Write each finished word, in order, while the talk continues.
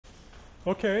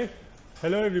Okay,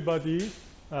 hello everybody.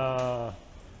 So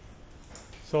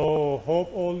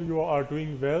hope all you are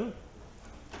doing well.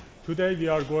 Today we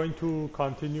are going to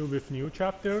continue with new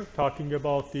chapter talking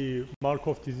about the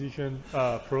Markov decision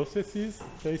processes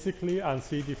basically and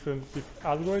see different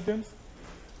algorithms.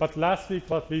 But last week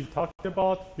what we've talked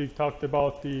about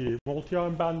the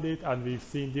multi-arm bandit, and we've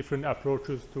seen different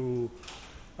approaches to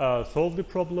solve the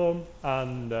problem,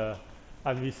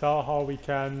 and we saw how we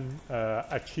can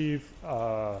achieve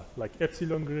like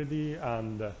epsilon greedy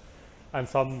and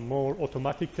some more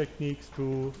automatic techniques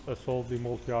to solve the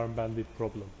multi-arm bandit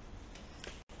problem.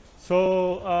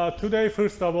 So today,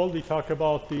 first of all, we talk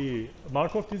about the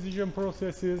Markov decision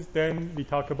processes, then we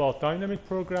talk about dynamic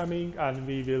programming, and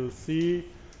we will see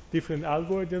different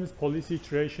algorithms, policy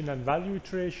iteration and value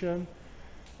iteration,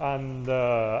 and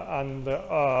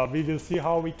we will see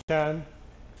how we can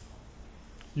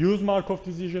use Markov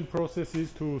decision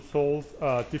processes to solve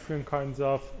different kinds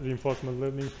of reinforcement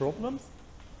learning problems.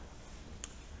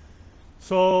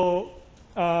 So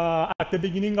at the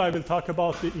beginning, I will talk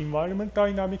about the environment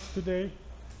dynamics today.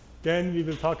 Then we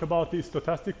will talk about the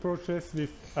stochastic process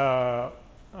with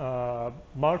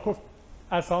Markov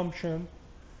assumption.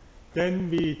 Then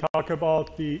we talk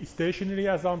about the stationary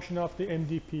assumption of the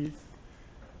MDPs.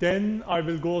 Then I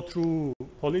will go through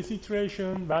policy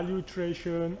iteration, value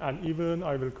iteration, and even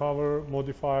I will cover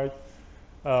modified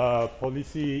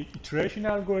policy iteration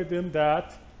algorithm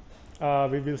that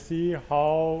we will see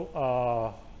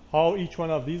how each one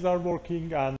of these are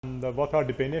working and what are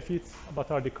the benefits,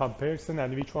 what are the comparison,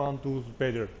 and which one does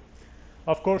better.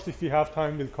 Of course, if we have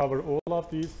time, we'll cover all of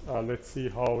these. Let's see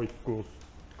how it goes.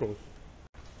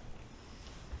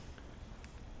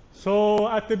 So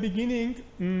at the beginning,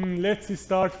 let's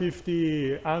start with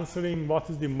the answering what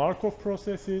is the Markov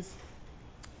processes.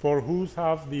 For who's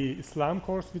have the Islam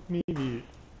course with me, we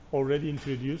already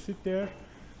introduced it there.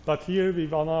 But here we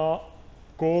wanna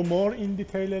go more in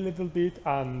detail a little bit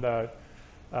and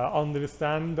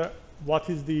understand what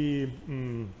is the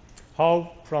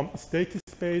how from state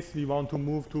space we want to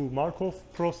move to Markov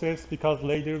process, because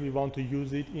later we want to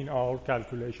use it in our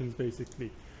calculations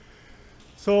basically.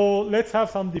 So let's have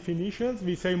some definitions.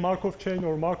 We say Markov chain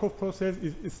or Markov process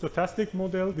is a stochastic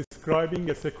model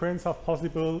describing a sequence of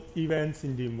possible events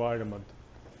in the environment.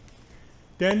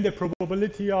 Then the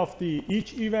probability of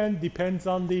each event depends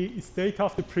on the state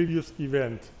of the previous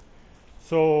event.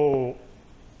 So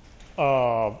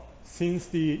since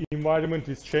the environment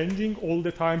is changing all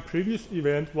the time, previous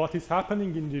event, what is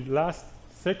happening in the last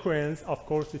sequence, of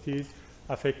course it is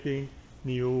affecting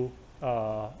new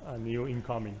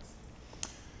incomings.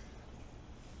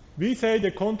 We say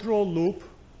the control loop,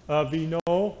 we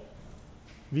know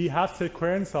we have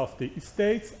sequence of the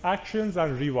states, actions,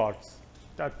 and rewards.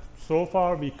 That so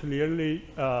far we clearly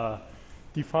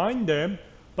define them,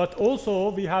 but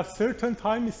also we have certain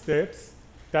time steps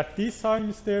that these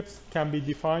time steps can be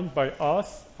defined by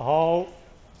us, how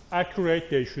accurate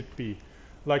they should be.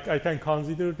 Like I can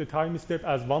consider the time step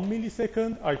as 1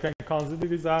 millisecond, I can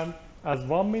consider it as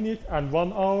 1 minute and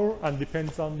 1 hour, and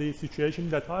depends on the situation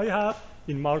that I have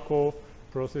in Markov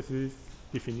processes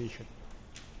definition.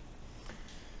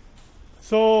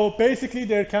 So basically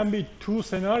there can be two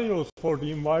scenarios for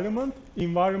the environment.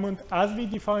 Environment, as we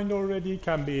defined already,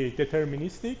 can be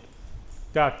deterministic.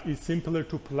 That is simpler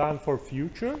to plan for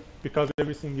future because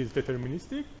everything is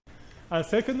deterministic. And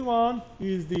second one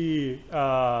is the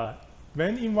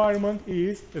when environment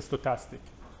is stochastic.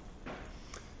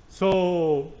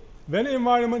 So when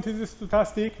environment is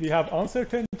stochastic, we have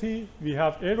uncertainty, we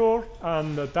have error,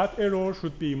 and that error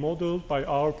should be modeled by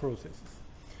our processes.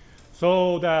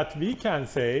 So that we can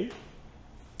say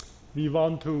we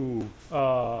want to,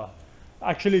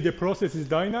 actually the process is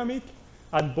dynamic,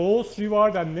 and both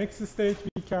reward and next state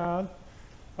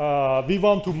we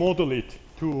want to model it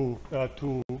to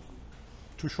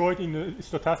show it in a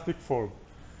stochastic form.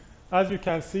 As you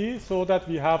can see, so that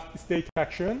we have state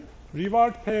action,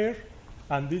 reward pair,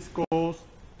 and this goes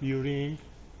during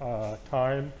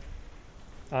time,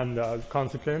 and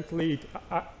consequently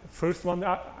first one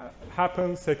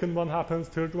happens, second one happens,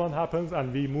 third one happens,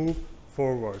 and we move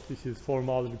forward. This is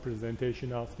formal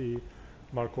representation of the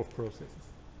Markov processes.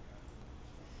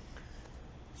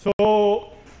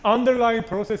 So underlying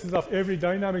processes of every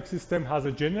dynamic system has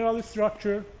a general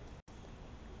structure.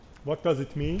 What does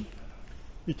it mean?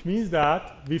 It means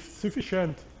that with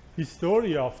sufficient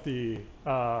history of the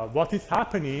what is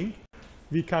happening,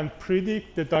 we can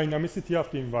predict the dynamicity of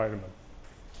the environment.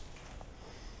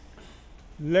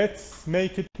 Let's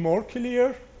make it more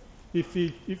clear. If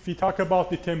we talk about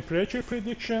the temperature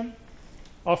prediction,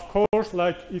 of course course,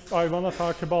 like if I want to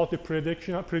talk about the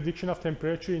prediction of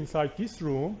temperature inside this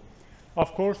room,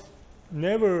 of course,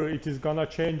 never it is going to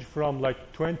change from like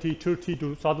 20, 30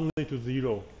 to suddenly to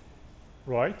 0,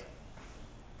 right?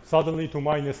 Suddenly to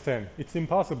 -10. It's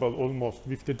impossible almost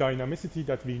with the dynamicity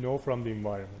that we know from the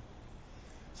environment.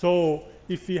 So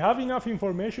if we have enough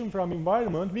information from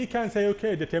environment, we can say,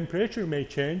 okay, the temperature may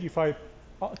change if I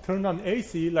turn on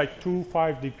AC like 2,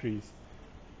 5 degrees,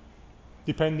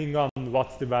 depending on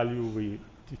what's the value we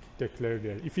declare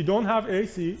there. If you don't have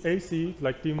AC,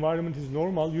 like the environment is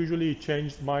normal, usually it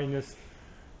changes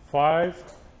 -5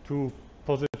 to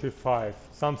 +5,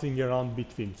 something around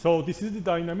between. So this is the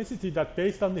dynamicity that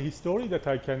based on the history that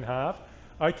I can have,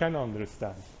 I can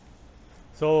understand.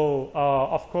 So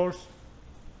of course,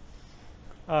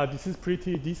 this is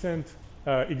pretty decent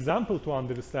example to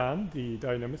understand the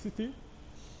dynamicity,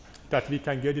 that we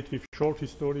can get it with short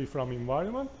history from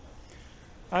environment.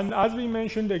 And as we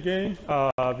mentioned again,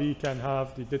 we can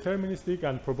have the deterministic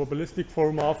and probabilistic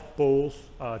form of both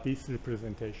this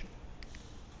representation.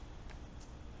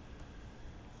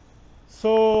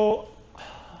 So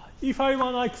if I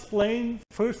want to explain,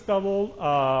 first of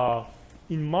all,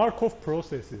 in Markov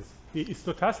processes, the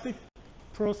stochastic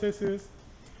processes,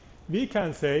 we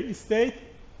can say state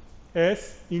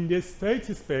S in the state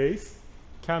space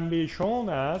can be shown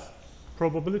as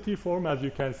probability form, as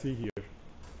you can see here.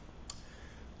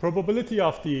 Probability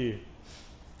of the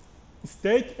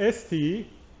state ST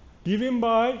given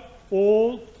by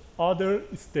all other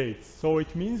states. So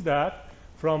it means that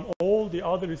from all the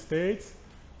other states,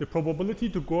 the probability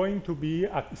to going to be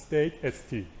at state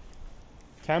ST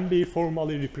can be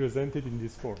formally represented in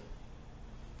this form.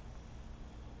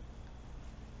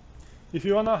 If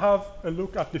you want to have a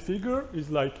look at the figure, it's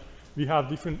like we have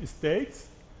different states.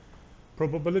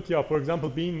 Probability of, for example,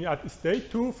 being at state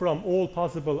 2 from all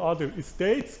possible other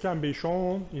states can be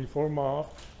shown in form of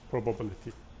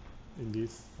probability in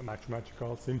this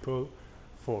mathematical simple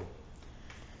form.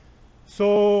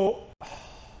 So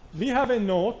we have a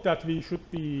note that we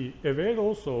should be aware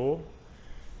also.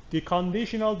 The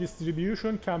conditional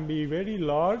distribution can be very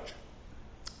large,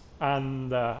 and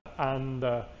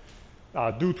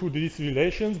due to these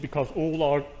relations, because all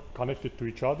are connected to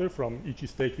each other, from each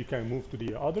state we can move to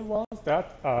the other ones,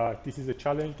 that this is a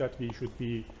challenge that we should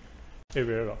be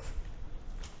aware of.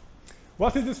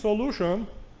 What is the solution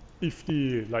if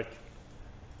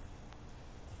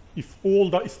if all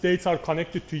the states are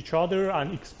connected to each other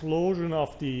and explosion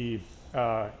of the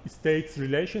states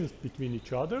relations between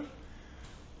each other?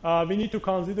 We need to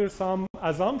consider some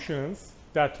assumptions.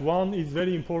 That one is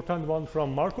very important one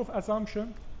from Markov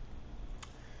assumption.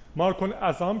 Markov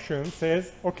assumption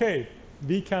says, okay,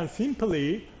 we can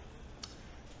simply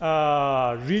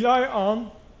rely on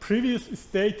previous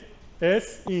state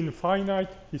S in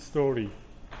finite history.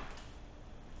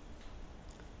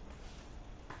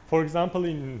 For example,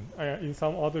 in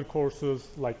some other courses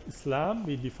like Islam,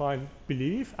 we define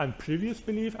belief and previous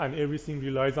belief, and everything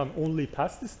relies on only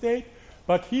past state.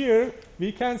 But here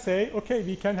we can say, okay,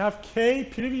 we can have k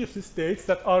previous states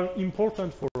that are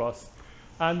important for us,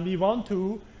 and we want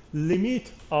to limit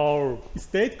our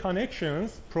state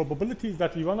connections, probabilities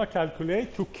that we want to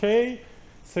calculate, to k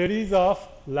series of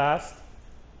last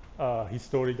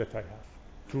history that I have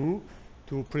to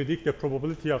predict the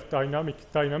probability of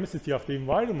dynamicity of the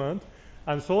environment,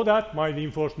 and so that my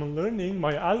reinforcement learning,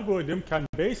 my algorithm can,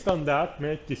 based on that,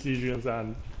 make decisions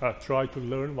and try to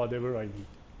learn whatever I need.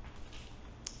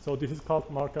 So this is called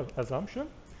Markov assumption.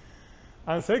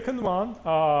 And second one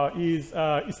is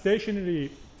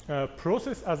stationary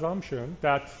process assumption,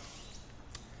 that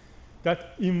the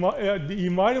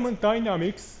environment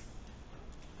dynamics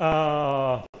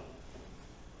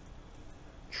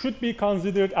should be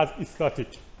considered as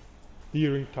static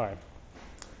during time.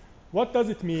 What does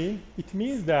it mean? It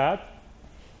means that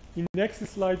in next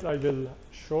slides I will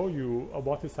show you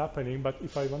what is happening, but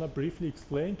if I want to briefly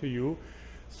explain to you,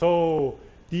 so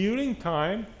during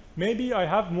time maybe I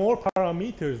have more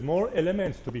parameters, more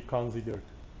elements to be considered,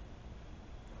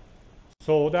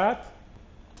 so that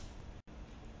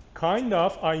kind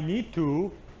of I need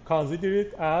to consider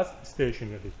it as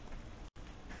stationary.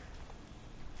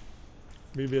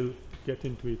 We will get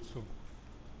into it soon.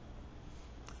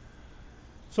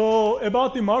 So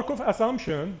about the Markov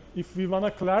assumption, if we want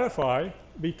to clarify,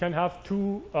 we can have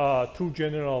two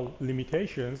general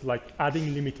limitations, like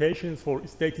adding limitations for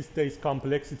state-to-state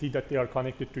complexity that they are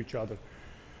connected to each other,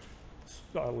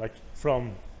 like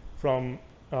from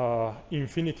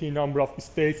infinity number of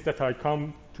states that I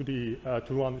come to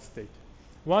to one state.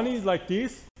 One is like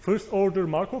this first order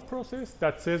Markov process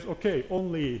that says, okay,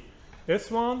 only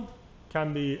S1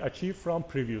 can be achieved from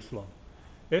previous one.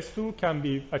 S2 can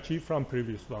be achieved from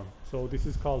previous one. So this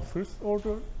is called first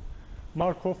order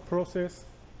Markov process.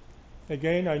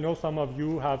 Again, I know some of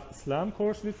you have SLAM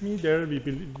course with me. There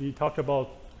we talk about,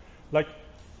 like,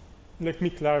 let me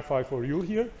clarify for you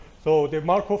here. So the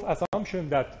Markov assumption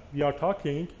that we are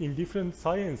talking in different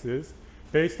sciences,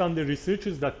 based on the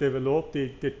researchers that develop, the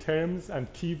terms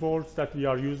and keywords that we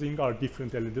are using are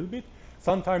different a little bit.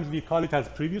 Sometimes we call it as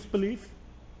previous belief,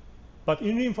 but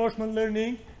in reinforcement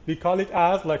learning, we call it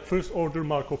as like first order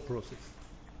Markov process.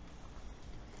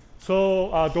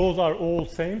 So those are all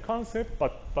same concept,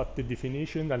 but the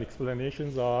definition and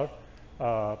explanations are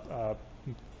a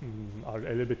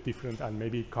little bit different and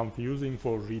maybe confusing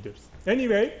for readers.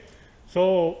 Anyway,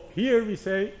 so here we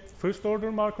say first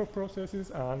order Markov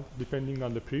processes, and depending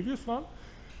on the previous one,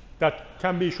 that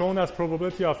can be shown as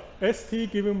probability of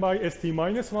ST given by ST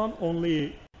minus 1,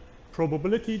 only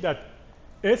probability that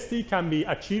ST can be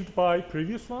achieved by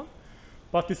previous one.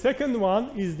 But the second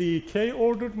one is the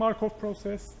K-ordered Markov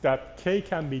process, that K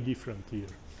can be different here.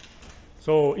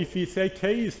 So if we say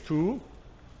K is 2,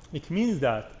 it means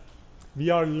that we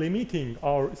are limiting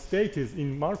our states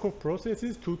in Markov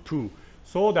processes to 2,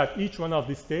 so that each one of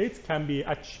the states can be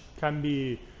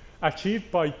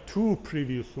achieved by 2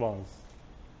 previous ones.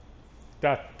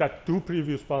 That 2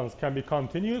 previous ones can be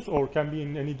continuous or can be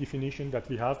in any definition that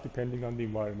we have, depending on the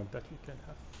environment that we can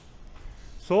have.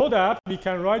 So that we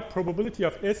can write probability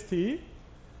of ST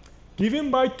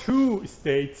given by 2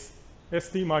 states,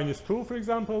 ST minus 2, for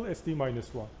example, ST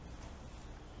minus 1.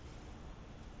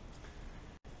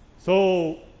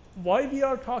 So why we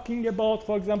are talking about,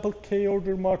 for example,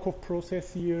 K-order Markov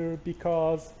process here?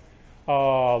 Because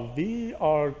we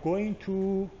are going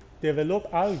to develop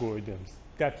algorithms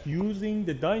that, using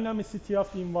the dynamicity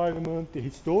of the environment, the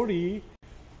history,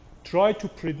 try to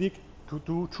predict,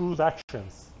 to choose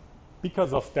actions.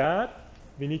 Because of that,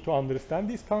 we need to understand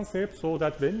this concept so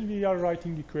that when we are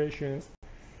writing equations,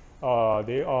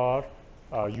 they are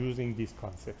using these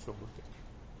concepts over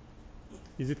there.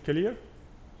 Is it clear?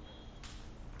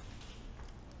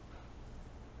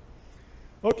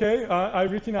 Okay,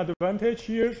 I've written advantage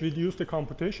here, reduce the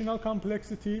computational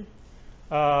complexity.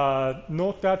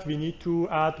 Note that we need to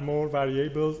add more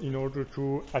variables in order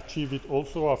to achieve it.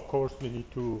 Also, of course, we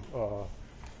need to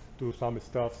do some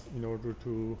stuff in order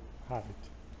to have it.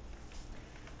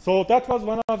 So that was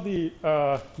one of the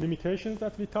limitations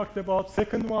that we talked about.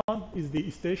 Second one is the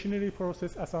stationary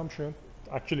process assumption,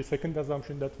 actually second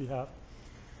assumption that we have.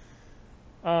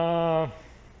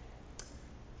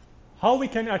 How we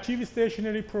can achieve a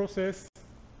stationary process?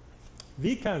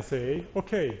 We can say,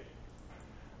 okay,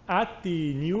 add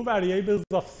the new variables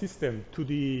of system to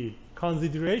the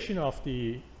consideration of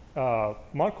the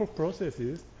Markov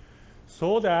processes,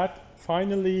 so that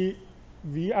finally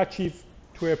we achieve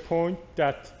to a point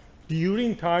that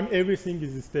during time everything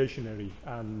is stationary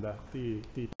and the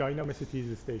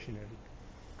dynamicity is stationary.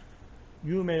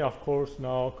 You may, of course,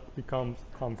 now become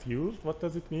confused. What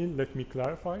does it mean? Let me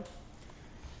clarify.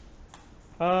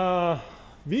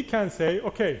 We can say,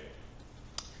 okay,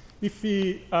 if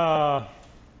we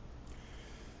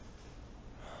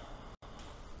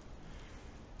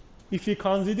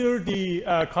consider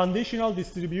the conditional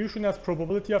distribution as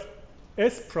probability of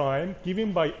S prime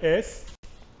given by S,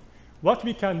 what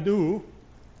we can do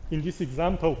in this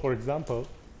example, for example,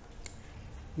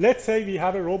 let's say we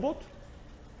have a robot,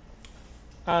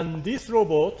 and this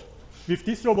robot, with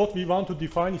this robot we want to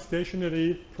define a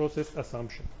stationary process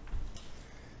assumption.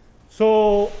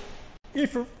 So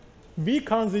if we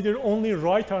consider only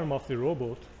right arm of the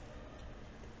robot,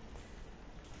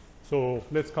 so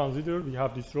let's consider we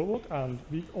have this robot and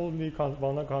we only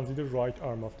want to consider right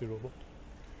arm of the robot.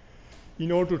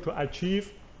 In order to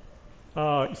achieve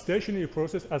stationary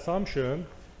process assumption,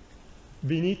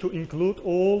 we need to include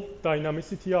all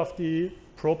dynamicity of the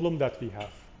problem that we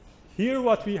have. Here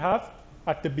what we have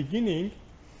at the beginning,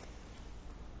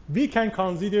 we can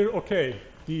consider, okay,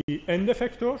 the end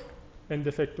effector. End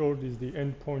effector is the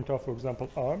end point of, for example,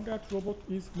 arm that robot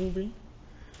is moving.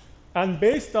 And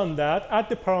based on that, add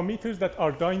the parameters that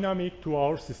are dynamic to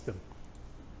our system.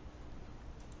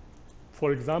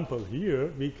 For example, here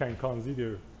we can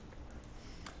consider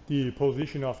the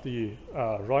position of the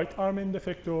right arm end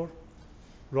effector,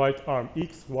 right arm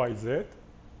X, Y, Z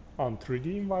on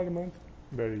 3D environment.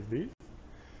 Where is this?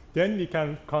 Then we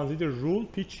can consider rule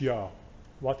pitch yaw.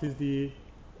 What is the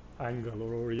angle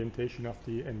or orientation of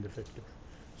the end effector?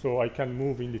 So I can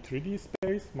move in the 3D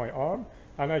space, my arm,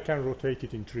 and I can rotate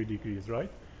it in 3 degrees, right?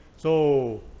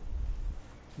 So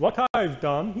what I've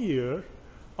done here,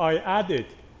 I added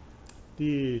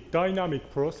the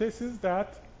dynamic processes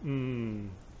that,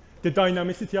 the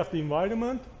dynamicity of the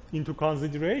environment into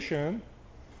consideration.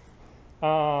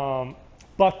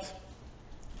 But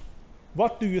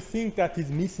what do you think that is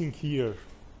missing here?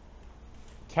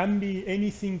 Can be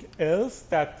anything else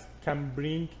that can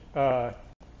bring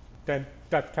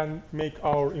that can make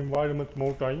our environment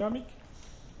more dynamic?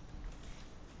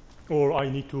 Or I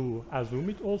need to assume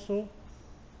it also?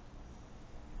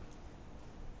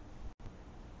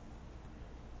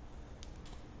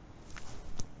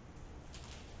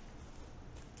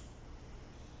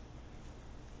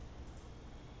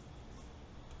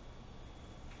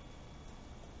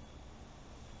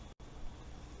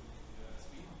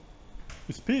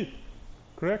 Speed,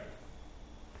 correct?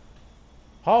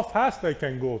 How fast I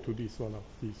can go to this one of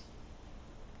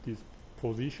this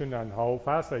position, and how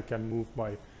fast I can move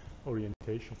my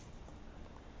orientation.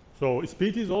 So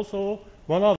speed is also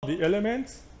one of the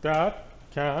elements that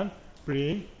can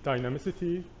bring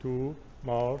dynamicity to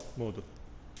our model.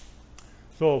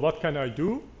 So what can I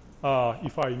do?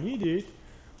 If I need it,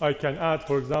 I can add,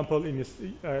 for example,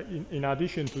 in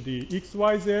addition to the x,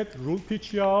 y, z rule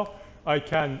pitch yaw, I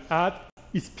can add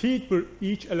speed for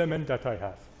each element that I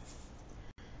have.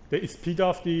 The speed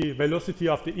of the velocity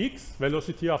of the x,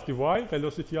 velocity of the y,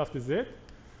 velocity of the z,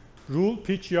 rule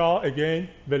pitch yaw, again,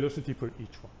 velocity for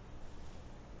each one.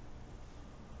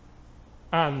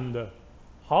 And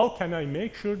how can I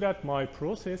make sure that my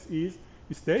process is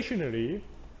stationary?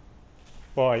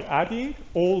 By adding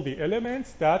all the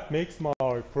elements that makes my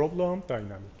problem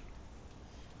dynamic.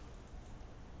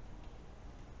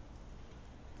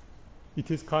 It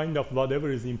is kind of whatever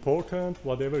is important,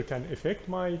 whatever can affect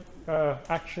my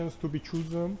actions to be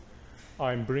chosen,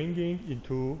 I'm bringing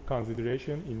into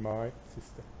consideration in my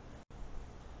system.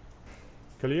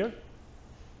 Clear?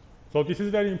 So this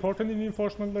is very important in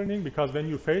reinforcement learning, because when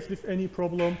you face with any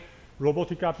problem,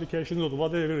 robotic applications or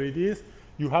whatever it is,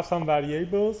 you have some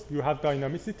variables, you have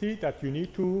dynamicity that you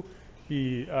need to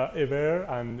be aware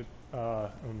and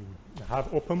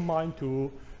have open mind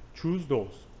to choose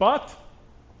those. But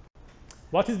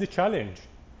what is the challenge?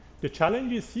 The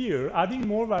challenge is here, adding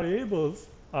more variables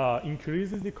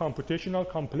increases the computational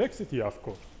complexity, of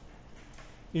course.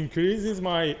 Increases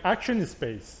my action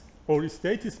space or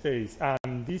state space,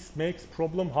 and this makes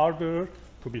problem harder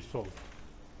to be solved.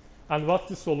 And what's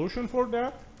the solution for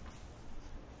that?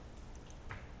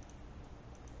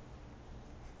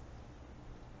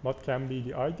 What can be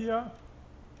the idea?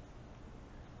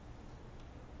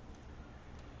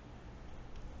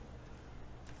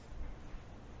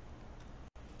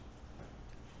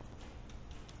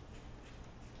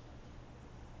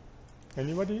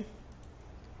 Anybody?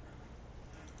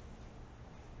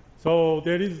 So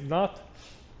there is not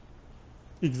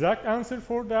exact answer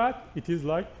for that. It is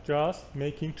like just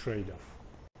making trade-off.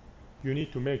 You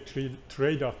need to make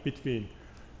trade-off between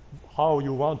how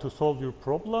you want to solve your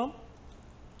problem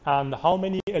and how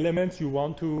many elements you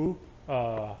want to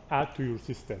add to your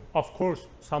system. Of course,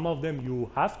 some of them you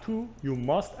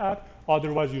must add,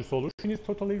 otherwise your solution is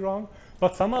totally wrong.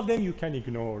 But some of them you can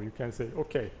ignore. You can say,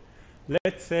 okay,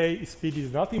 let's say speed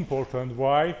is not important.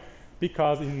 Why?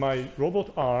 Because in my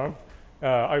robot arm,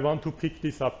 I want to pick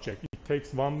this object. It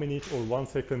takes 1 minute or 1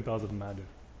 second, doesn't matter.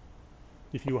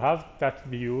 If you have that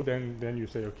view, then you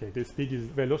say, okay, the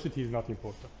velocity is not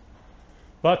important.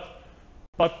 But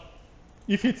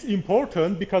if it's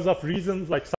important because of reasons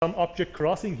like some object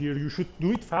crossing here, you should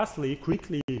do it fastly,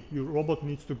 quickly. Your robot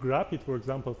needs to grab it, for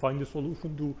example, find a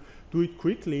solution, do it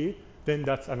quickly, then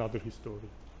that's another history.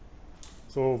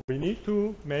 So we need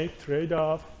to make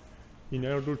trade-off in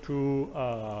order to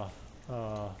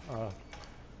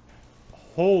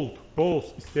hold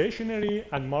both stationary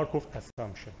and Markov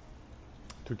assumption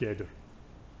together.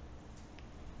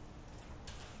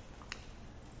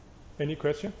 Any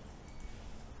question?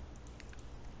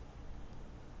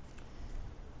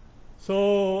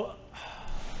 So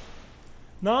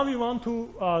now we want to,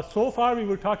 so far we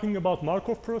were talking about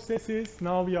Markov processes.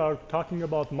 Now we are talking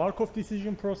about Markov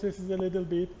decision processes a little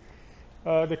bit.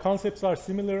 The concepts are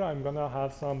similar. I'm going to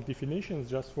have some definitions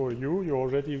just for you. You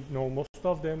already know most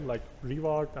of them, like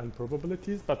reward and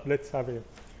probabilities, but let's have a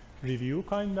review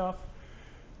kind of.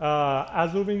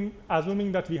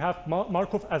 Assuming that we have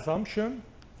Markov assumption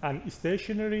and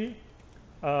stationary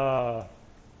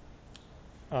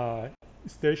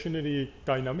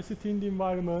dynamicity in the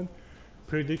environment,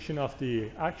 prediction of the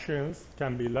actions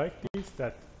can be like this,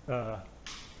 that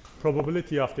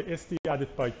probability of the ST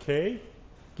added by K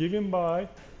given by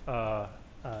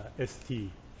ST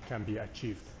can be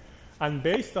achieved. And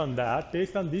based on that,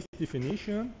 based on this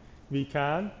definition, we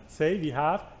can say we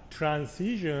have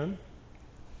transition,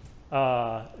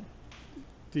 the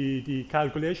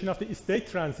calculation of the state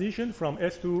transition from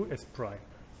S to S prime.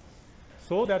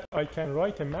 so that I can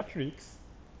write a matrix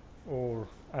or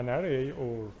an array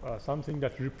or something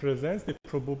that represents the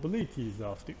probabilities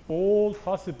of the all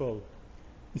possible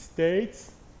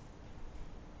states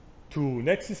to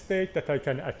next state that I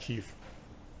can achieve.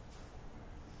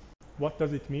 What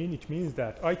does it mean? It means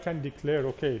that I can declare,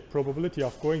 okay, probability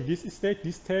of going this state,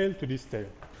 this tail to this tail,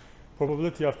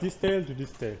 probability of this tail to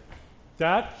this tail.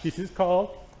 This is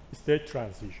called state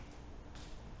transition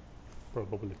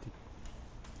probability,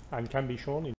 and can be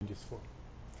shown in this form.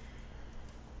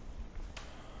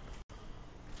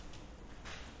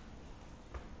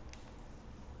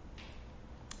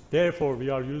 Therefore, we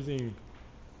are using,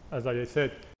 as I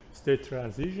said, state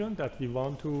transition, that we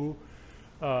want to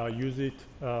use it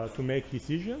to make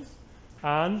decisions.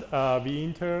 And we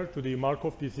enter to the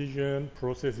Markov decision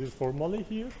processes formally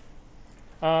here.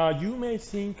 You may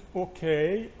think,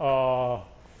 okay,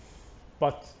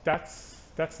 but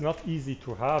that's not easy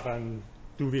to have, and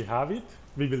do we have it?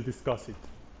 We will discuss it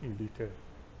in detail.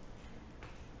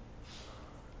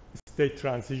 State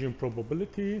transition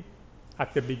probability.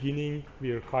 At the beginning,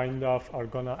 we are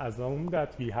gonna assume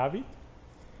that we have it,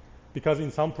 because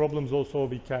in some problems also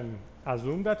we can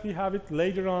assume that we have it.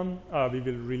 Later on, we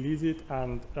will release it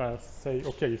and say,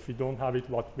 okay, if we don't have it,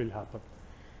 what will happen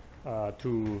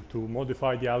to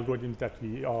modify the algorithm that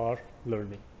we are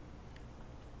learning.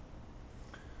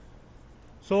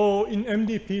 So in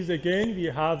MDPs again, we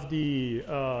have the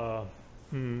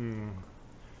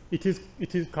it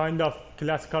is kind of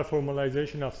classical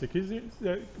formalization of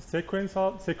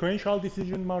sequential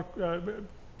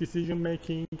decision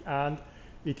making, and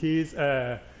it is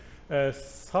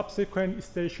subsequent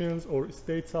stations or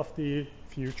states of the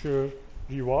future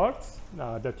rewards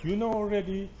that you know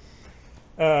already.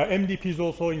 MDPs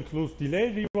also includes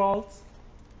delayed rewards,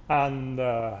 and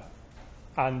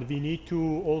we need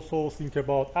to also think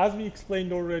about, as we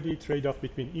explained already, trade-off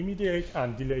between immediate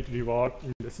and delayed reward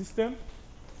in the system.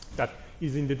 That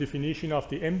is in the definition of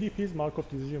the MDPs, Markov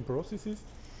decision processes.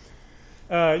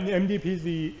 In MDPs,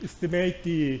 we estimate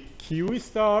the Q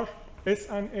star, S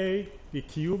and A, the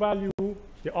Q value,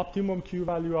 the optimum Q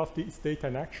value of the state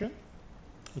and action.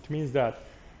 It means that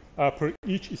per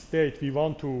each state, we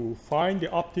want to find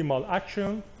the optimum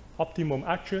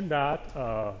action that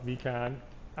we can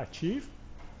achieve.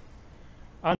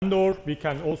 And or we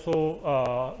can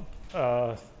also,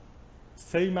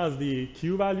 same as the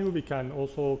Q value, we can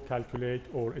also calculate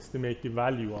or estimate the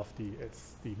value of the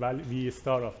S, the value V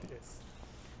star of the S.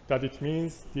 That it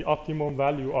means the optimum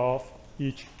value of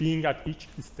each being at each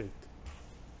state.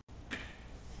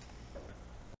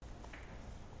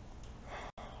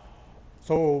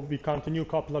 So we continue a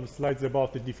couple of slides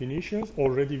about the definitions.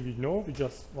 Already we know, we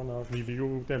just want to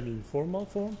review them in formal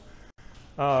form.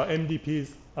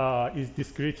 MDPs is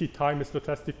discrete time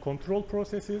stochastic control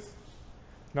processes.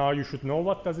 Now you should know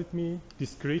what does it mean.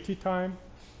 Discrete time,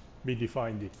 we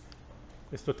defined it.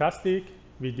 Stochastic,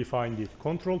 we defined it.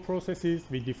 Control processes,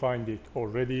 we defined it.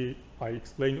 Already I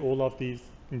explained all of these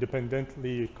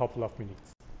independently a couple of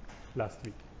minutes last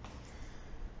week.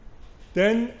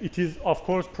 Then it is, of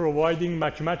course, providing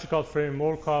mathematical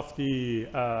framework of the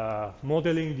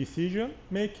modeling decision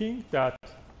making that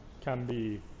can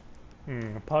be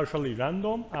partially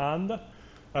random and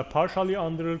partially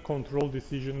under control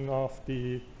decision of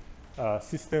the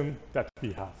system that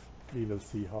we have. We will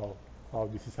see how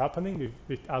this is happening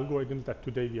with algorithms that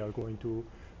today we are going to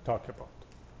talk about.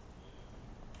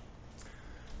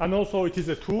 And also it is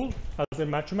a tool as a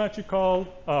mathematical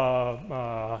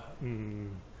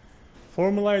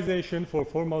formalization for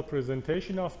formal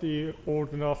presentation of the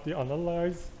order of the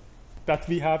analyze that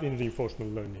we have in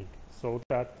reinforcement learning. So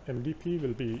that MDP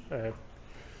will be a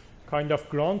kind of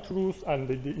ground truth, and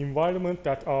the environment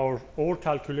that all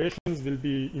calculations will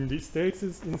be in the states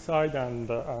inside and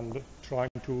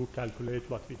trying to calculate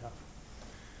what we have.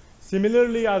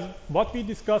 Similarly, as what we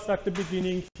discussed at the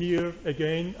beginning here,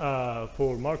 again,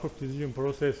 for Markov decision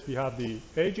process, we have the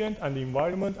agent and the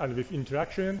environment, and with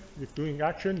interaction, with doing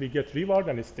action, we get reward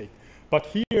and a state. But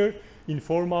here, in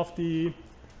form of the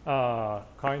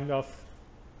kind of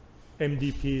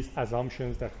MDPs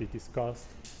assumptions that we discussed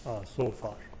so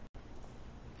far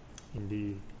in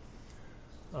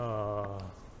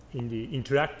the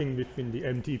interacting between the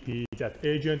MDP, that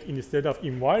agent, instead of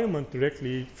environment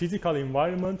directly, physical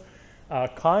environment,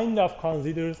 kind of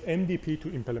considers MDP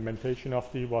to implementation of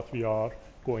what we are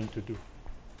going to do.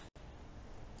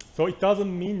 So it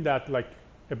doesn't mean that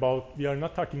we are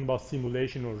not talking about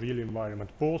simulation or real environment.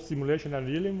 Both simulation and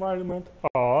real environment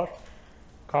are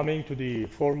coming to the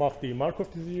form of the Markov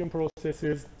decision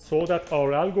processes so that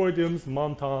our algorithms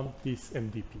mount on these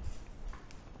MDPs.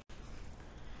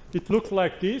 It looks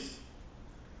like this.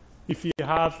 if we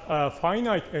have a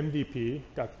finite MDP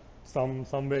that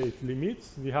some way it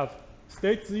limits, we have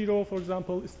state 0, for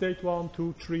example, state 1,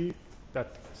 2, 3,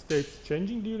 that states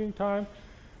changing during time.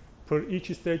 For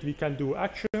each state, we can do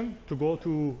action to go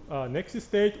to next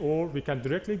state, or we can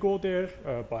directly go there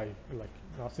by like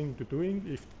nothing to doing.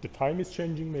 If the time is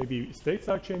changing, maybe states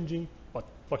are changing,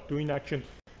 but doing action,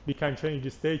 we can change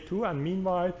the state too, and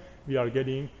meanwhile, we are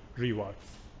getting rewards.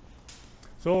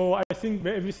 So I think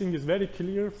everything is very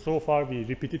clear. So far, we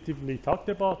repetitively talked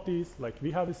about this, like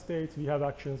we have states, we have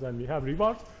actions, and we have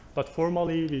rewards, but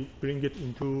formally, we bring it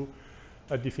into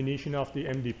a definition of the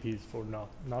MDPs for now,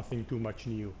 nothing too much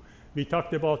new. We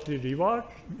talked about the reward.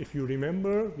 If you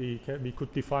remember, we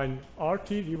could define RT,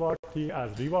 reward T,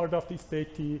 as reward of the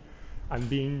state T, and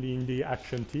being in the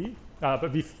action T,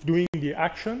 but with doing the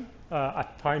action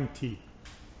at time T.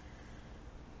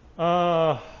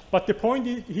 But the point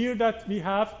is here that we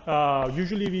have,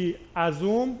 usually we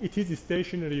assume it is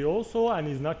stationary also and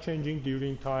is not changing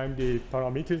during time, the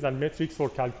parameters and metrics for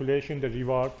calculation, the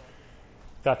reward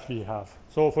that we have.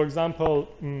 So for example,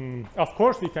 of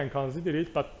course we can consider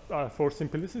it, but for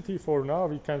simplicity for now,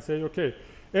 we can say, okay,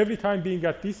 every time being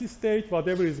at this state,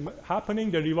 whatever is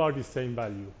happening, the reward is same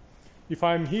value. If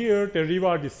I'm here, the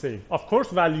reward is same. Of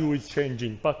course, value is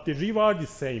changing, but the reward is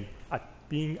same at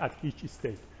being at each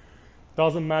state.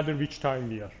 Doesn't matter which time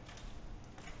we are.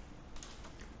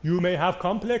 You may have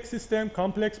complex system,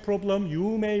 complex problem.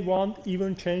 You may want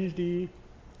even change the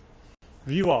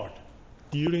reward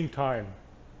during time.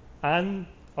 And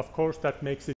of course, that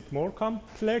makes it more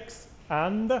complex.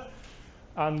 And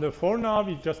for now,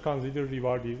 we just consider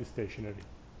reward is stationary.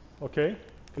 Okay,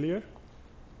 clear?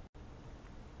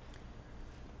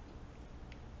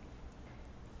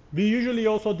 We usually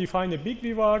also define a big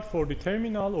reward for the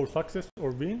terminal or success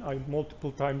or win. I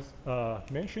multiple times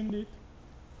mentioned it.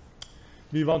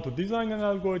 We want to design an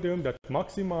algorithm that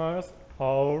maximizes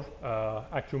our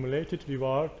accumulated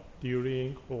reward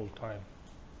during all time.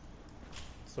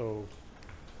 So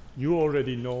you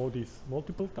already know this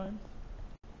multiple times.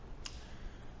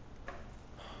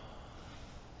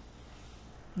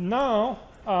 Now,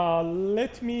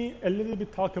 let me a little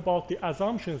bit talk about the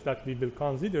assumptions that we will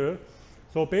consider.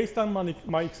 So based on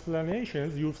my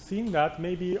explanations, you've seen that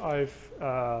maybe I've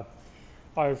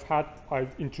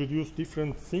introduced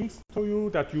different things to you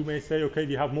that you may say, okay,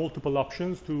 we have multiple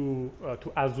options to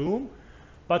assume,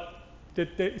 but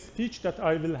the speech that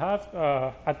I will have,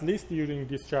 at least during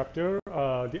this chapter,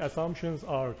 the assumptions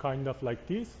are kind of like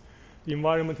this. The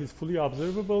environment is fully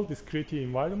observable, discrete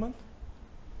environment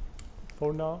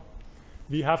for now.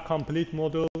 We have complete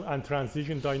model and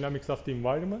transition dynamics of the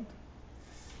environment.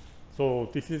 So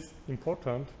this is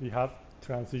important. We have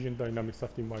transition dynamics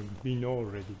of the environment. We know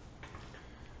already.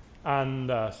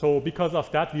 And so because of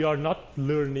that, we are not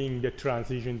learning the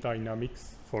transition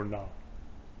dynamics for now.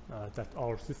 That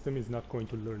our system is not going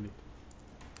to learn it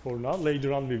for now.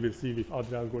 Later on, we will see with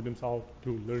other algorithms how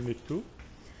to learn it too.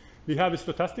 We have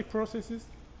stochastic processes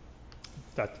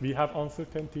that we have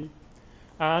uncertainty.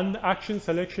 And action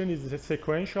selection is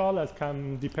sequential, as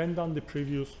can depend on the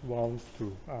previous ones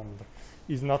too. And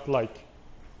is not like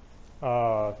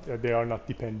they are not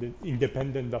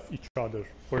independent of each other.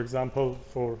 For example,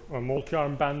 for a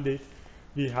multi-arm bandit,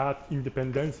 we have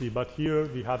independency, but here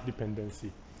we have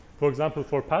dependency. For example,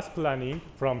 for path planning,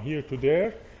 from here to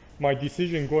there, my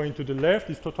decision going to the left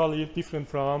is totally different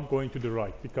from going to the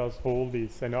right, because all the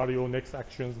scenario next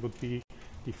actions would be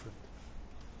different.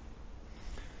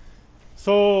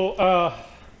 So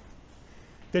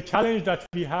the challenge that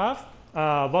we have,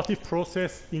 what if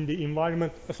process in the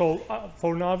environment? So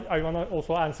for now, I want to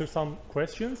also answer some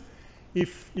questions.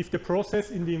 If the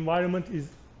process in the environment is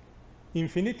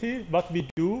infinity, what we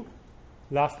do?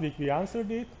 Last week we answered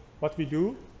it. What we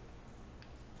do?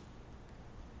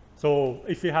 So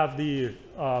if we have the,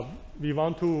 we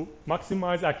want to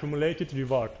maximize accumulated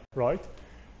reward, right?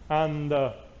 And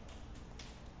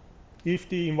if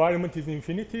the environment is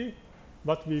infinity,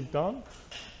 what we've done?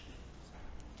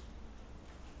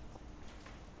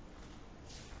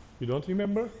 You don't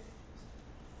remember?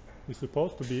 It's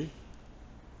supposed to be.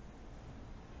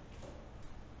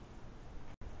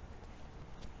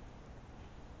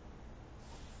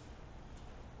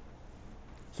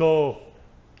 So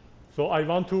I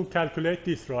want to calculate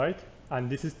this, right? And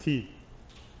this is t.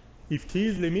 If t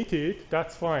is limited,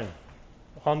 that's fine.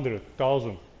 100,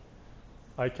 1000.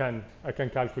 I can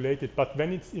calculate it. But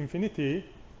when it's infinity,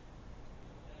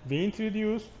 we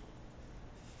introduce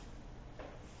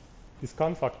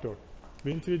discount factor.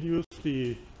 We introduce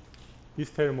this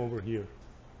term over here.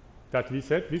 That we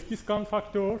said with discount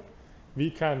factor, we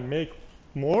can make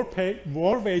more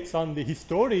weights on the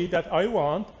history that I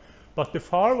want, But the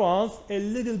far ones, a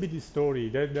little bit story.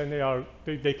 Then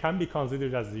they can be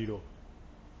considered as 0,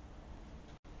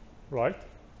 right?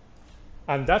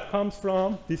 And that comes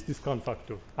from this discount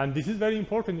factor. And this is very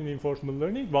important in reinforcement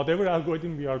learning. Whatever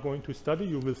algorithm we are going to study,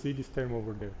 you will see this term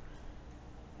over there.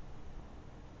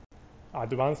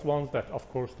 Advanced ones that, of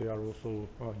course, they are also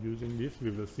using this.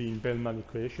 We will see in Bellman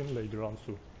equation later on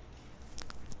soon.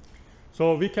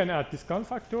 So we can add discount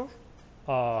factor.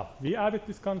 We added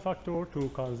discount factor to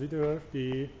consider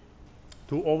to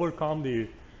overcome the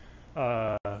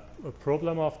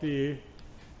problem of the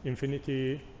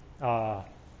infinity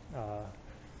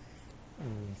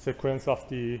sequence of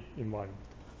the environment.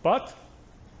 But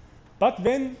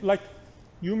then, like,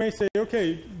 you may say,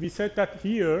 okay, we said that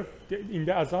here in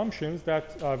the assumptions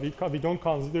that we don't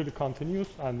consider the continuous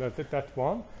and that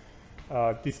one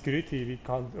discretely,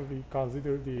 we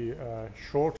consider the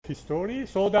short history,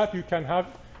 so that you can have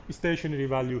stationary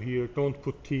value here. Don't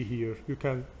put t here. You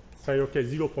can say, okay,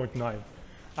 0.9,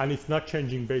 and it's not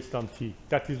changing based on t.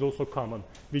 That is also common.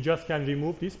 We just can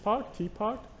remove this part, t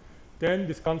part, then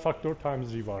discount factor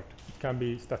times reward. It can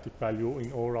be static value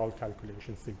in overall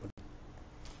calculation simply.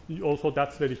 Also,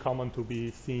 that's very common to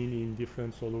be seen in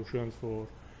different solutions for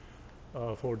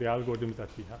the algorithms that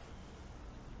we have.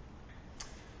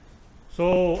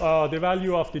 So the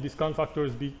value of the discount factor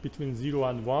is between 0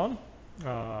 and 1.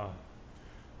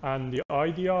 And the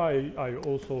idea, I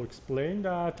also explained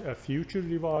that future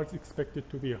rewards expected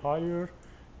to be higher.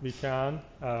 We can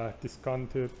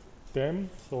discount them,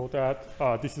 so that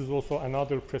this is also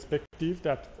another perspective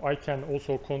that I can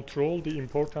also control the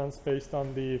importance based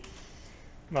on the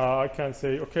I can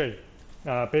say, okay,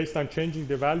 based on changing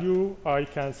the value, I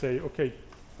can say, okay,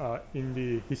 in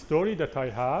the history that I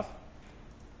have,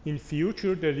 in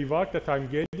future, the reward that I'm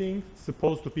getting is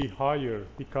supposed to be higher,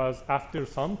 because after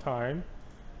some time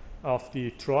of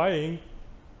the trying,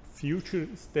 future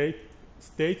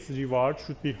state's reward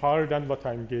should be higher than what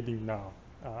I'm getting now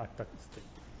at that state,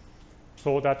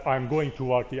 so that I'm going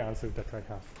toward the answer that I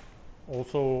have.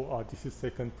 Also, this is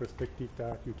second perspective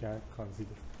that you can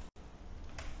consider.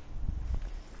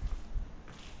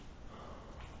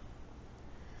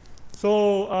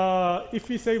 So if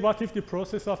we say, what if the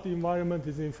process of the environment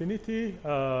is infinity?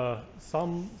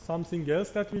 Something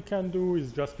else that we can do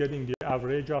is just getting the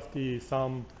average of the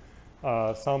some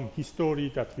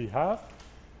history that we have,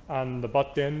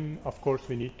 but then of course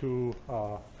we need to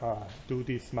do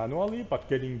this manually, but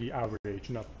getting the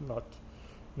average,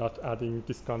 not adding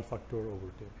discount factor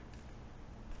over there.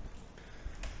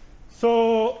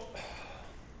 So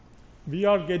we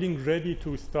are getting ready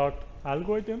to start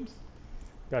algorithms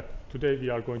that today we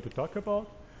are going to talk about.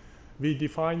 We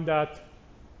define that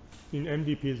in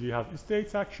MDPs we have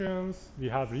states actions, we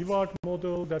have reward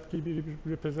model that can be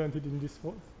represented in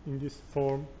this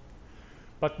form.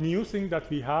 But new thing that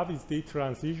we have is the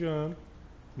transition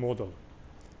model.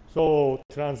 So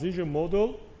transition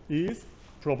model is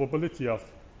probability of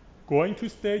going to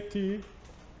state t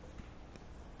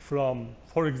from,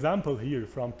 for example here,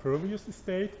 from previous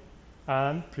state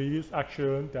and previous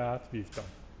action that we've done.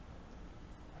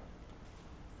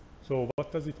 So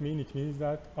what does it mean? It means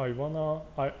that I will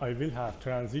have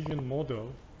transition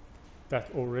model that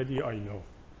already I know.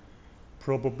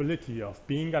 Probability of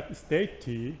being at state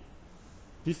t,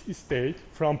 this state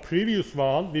from previous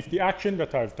one with the action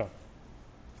that I've done.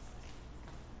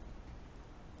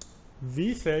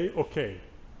 We say, okay,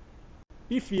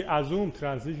 if we assume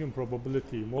transition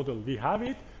probability model, we have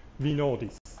it, we know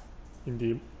this in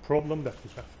the problem that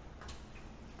we have.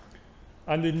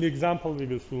 And in the example we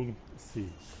will soon see.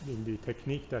 In the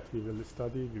technique that we will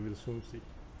study, we will soon see.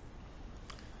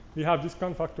 We have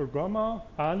discount factor gamma,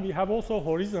 and we have also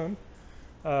horizon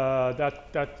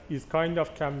that is kind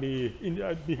of can be,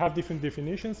 we have different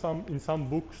definitions. In some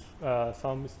books,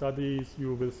 some studies,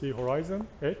 you will see horizon,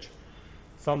 H.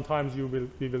 Sometimes we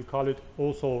will call it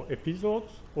also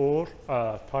episodes or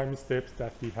time steps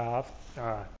that we have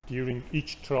during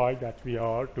each try that we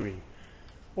are doing.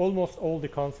 Almost all the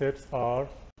concepts are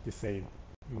the same.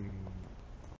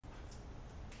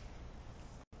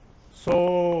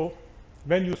 So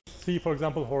when you see, for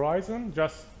example, horizon,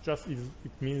 just it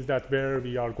means that where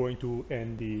we are going to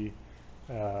end the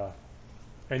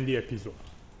episode.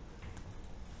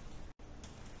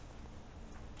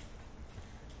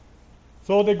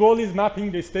 So the goal is mapping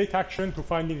the state action to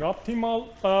finding optimal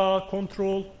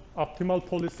control, optimal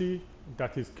policy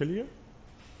that is clear.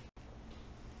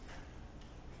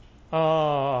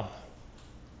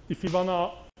 If you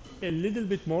wanna a little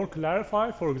bit more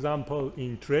clarify, for example,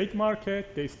 in trade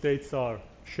market, the states are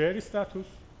share status.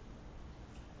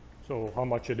 So how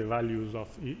much are the values of,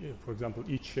 for example,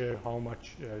 each share, how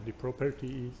much the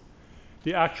property is.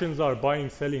 The actions are buying,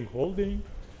 selling, holding.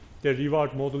 The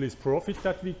reward model is profit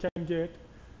that we can get.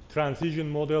 Transition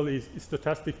model is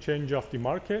stochastic change of the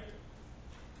market.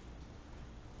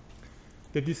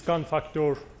 The discount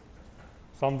factor,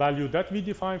 some value that we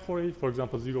define for it, for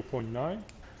example, 0.9.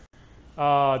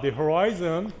 The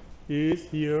horizon is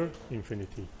here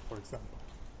infinity, for example.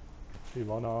 We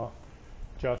wanna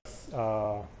just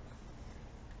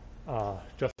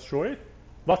show it.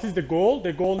 What is the goal?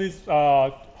 The goal is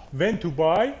when to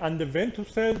buy and when to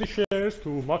sell the shares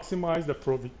to maximize the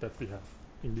profit that we have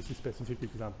in this specific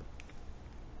example.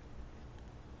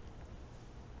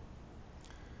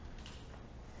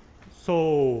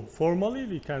 So formally,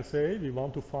 we can say we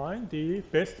want to find the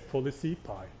best policy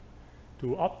pi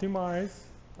to optimize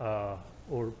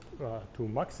or to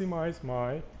maximize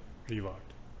my reward.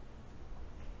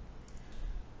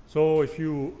 So if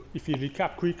you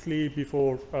recap quickly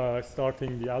before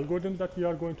starting the algorithm that we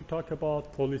are going to talk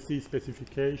about, policy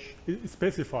specification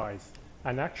specifies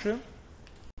an action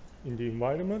in the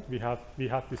environment. We have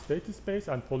the state space,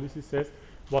 and policy says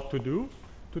what to do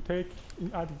to take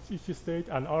at each state.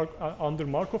 And under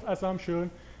Markov assumption,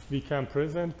 we can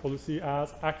present policy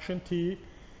as action t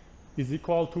is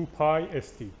equal to pi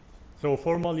st. So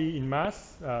formally in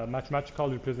mathematical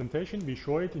representation, we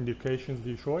show it, in the equations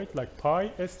we show it, like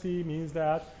pi st means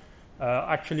that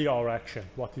actually our action,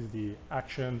 what is the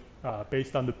action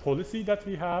based on the policy that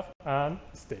we have and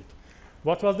state.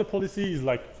 What was the policy is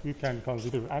like, you can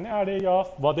consider an array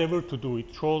of whatever to do.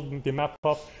 It shows the map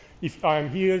of if I'm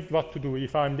here, what to do,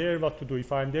 if I'm there, what to do,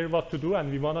 if I'm there, what to do,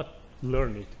 and we want to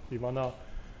learn it. We want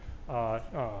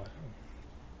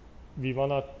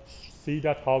to see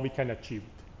that how we can achieve it.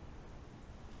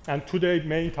 And today,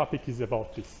 main topic is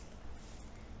about this.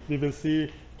 We will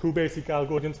see two basic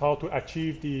algorithms how to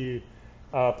achieve the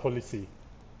policy.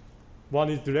 One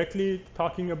is directly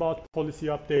talking about policy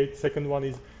update. Second one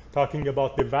is talking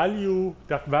about the value.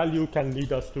 That value can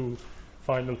lead us to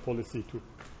final policy to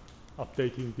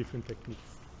updating different techniques.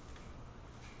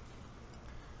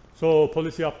 So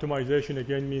policy optimization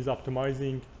again means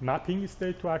optimizing mapping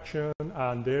state to action,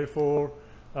 and therefore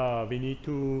we need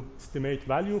to estimate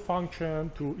value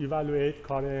function to evaluate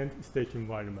current state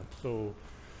environment. So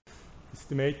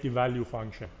estimate the value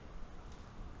function.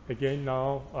 Again,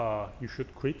 now you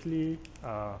should quickly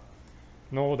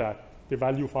know that the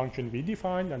value function we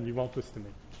defined and we want to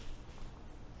estimate.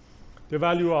 The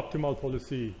value optimal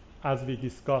policy, as we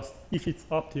discussed, if it's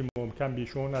optimum, can be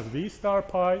shown as V star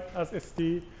pi as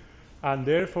st, and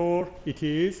therefore it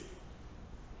is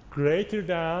greater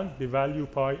than the value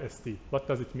pi st. What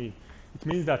does it mean? It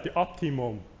means that the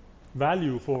optimum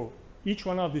value for each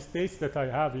one of the states that I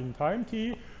have in time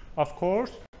t, of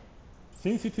course,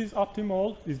 since it is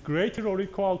optimal, is greater or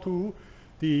equal to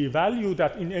the value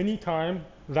that in any time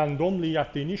randomly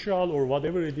at the initial or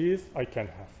whatever it is I can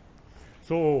have.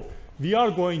 So we are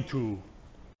going to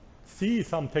see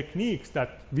some techniques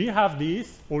that we have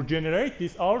this or generate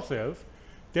this ourselves,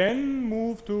 then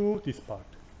move to this part.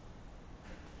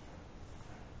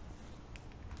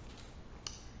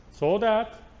 So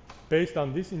that based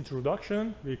on this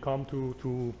introduction, we come to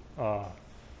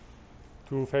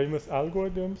two famous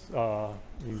algorithms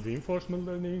in reinforcement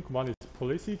learning. One is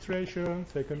policy iteration,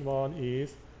 second one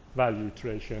is value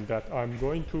iteration, that I'm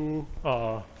going to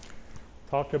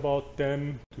talk about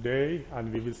them today,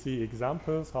 and we will see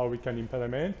examples how we can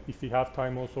implement. If we have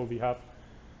time also, we have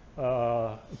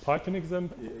Python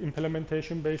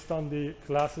implementation based on the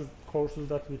courses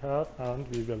that we have, and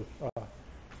we will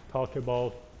talk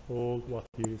about all what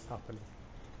is happening.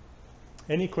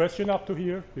 Any question up to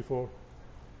here before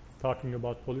talking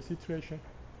about policy iteration?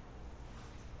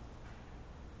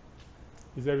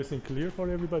 Is everything clear for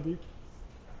everybody?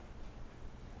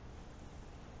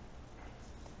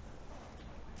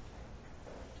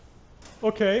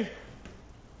 Okay,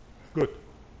 good.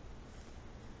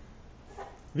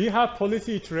 We have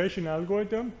policy iteration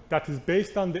algorithm that is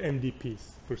based on the MDPs,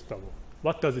 first of all.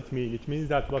 What does it mean? It means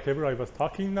that whatever I was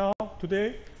talking now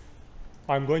today,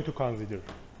 I'm going to consider.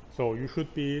 So you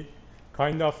should be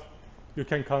kind of, you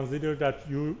can consider that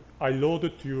I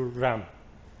loaded your RAM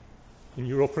in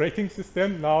your operating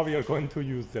system. Now we are going to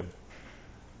use them.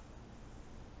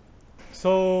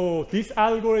 So this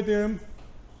algorithm,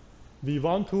 we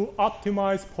want to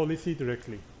optimize policy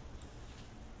directly.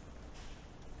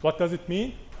 What does it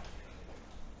mean?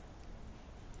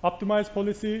 Optimize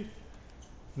policy.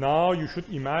 Now you should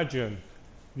imagine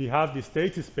we have the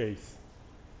state space,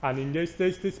 and in this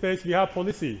state space we have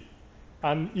policy,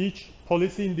 and each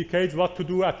policy indicates what to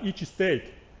do at each state.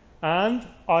 And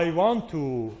I want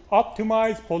to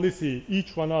optimize policy.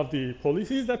 Each one of the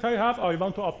policies that I have, I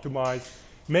want to optimize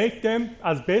make them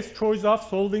as best choice of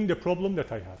solving the problem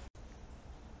that I have.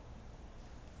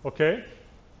 Okay?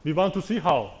 We want to see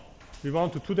how. We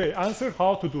want to today answer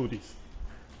how to do this.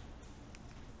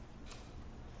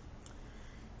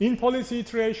 In policy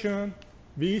iteration,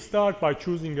 we start by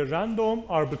choosing a random,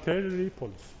 arbitrary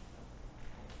policy.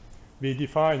 We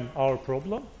define our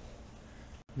problem.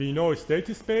 We know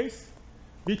state space.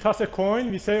 We toss a coin.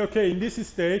 We say, okay, in this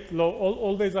state,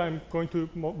 always I'm going to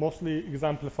mostly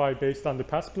exemplify based on the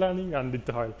path planning and the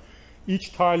tile.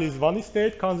 Each tile is one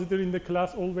state considered in the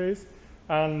class always.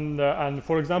 And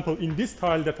for example, in this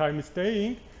tile that I'm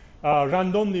staying,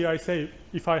 randomly I say,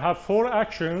 if I have 4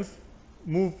 actions,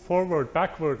 move forward,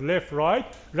 backward, left, right,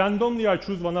 randomly I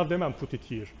choose one of them and put it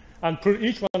here. And for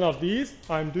each one of these,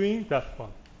 I'm doing that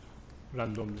one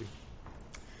randomly.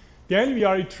 Then we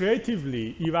are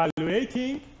iteratively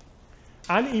evaluating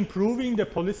and improving the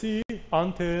policy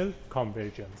until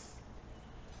convergence.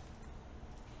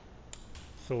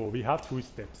 So we have 2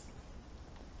 steps.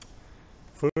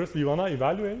 First, we want to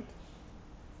evaluate.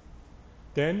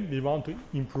 Then we want to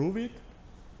improve it,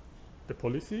 the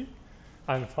policy.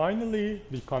 And finally,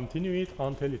 we continue it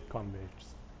until it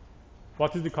converges.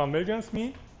 What does the convergence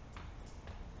mean?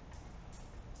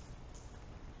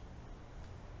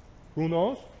 Who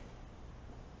knows?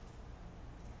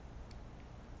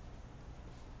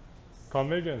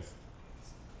 Convergence.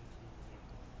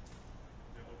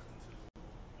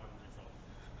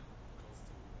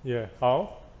 Yeah,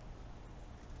 how?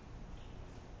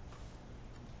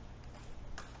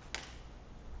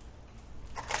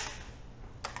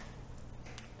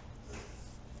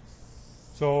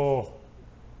 So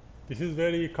this is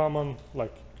very common,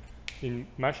 like in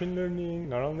machine learning,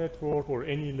 neural network, or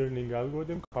any learning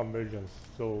algorithm, convergence.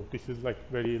 So this is like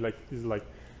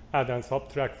add and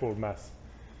subtract for math.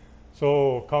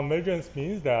 So convergence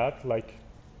means that like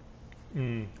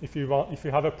if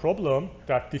you have a problem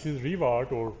that this is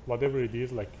reward or whatever it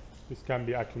is, like this can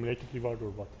be accumulated reward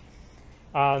or what,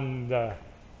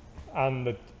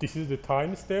 and this is the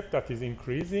time step that is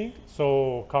increasing.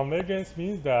 So convergence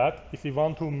means that if we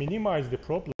want to minimize the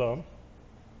problem,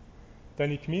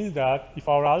 then it means that if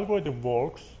our algorithm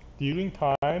works during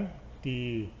time,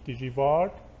 the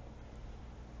reward.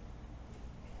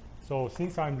 So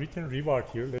since I'm written reward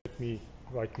here, let me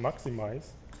write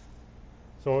maximize.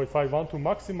 So if I want to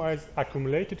maximize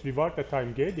accumulated reward that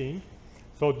I'm getting,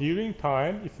 so during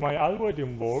time, if my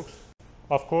algorithm works,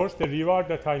 of course the reward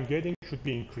that I'm getting should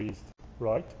be increased,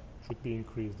 right? Should be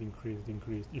increased,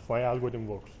 if my algorithm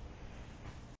works.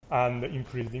 And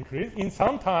increased. In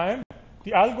some time,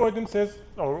 the algorithm says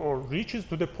or reaches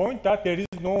to the point that there is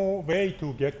no way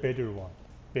to get better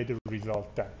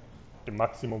result than the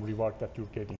maximum reward that you're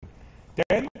getting.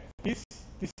 Then this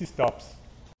stops.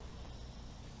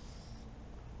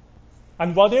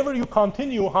 And whatever you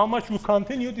continue, how much you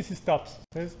continue, this stops.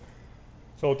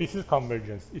 So this is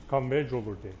convergence. It converges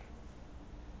over there.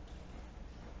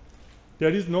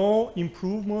 There is no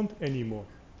improvement anymore.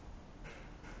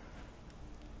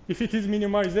 If it is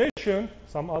minimization,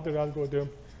 some other algorithm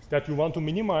that you want to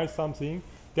minimize something,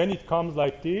 then it comes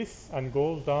like this and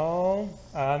goes down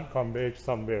and converges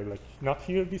somewhere. Like not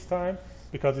here this time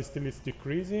because it still is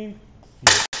decreasing.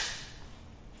 Here.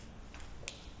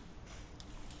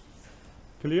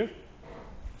 Clear?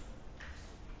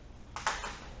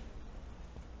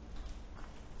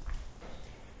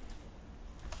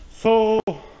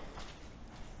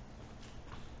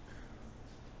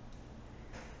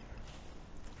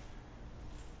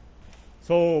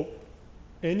 So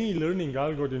any learning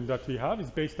algorithm that we have is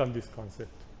based on this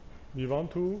concept. We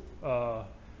want to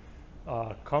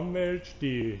converge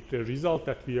the result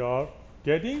that we are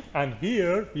getting, and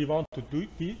here we want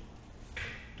to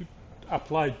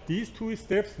apply these 2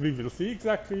 steps. We will see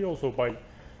exactly also by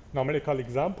numerical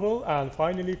example, and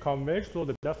finally converge so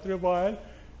that after a while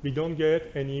we don't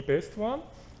get any best one.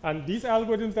 And these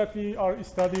algorithms that we are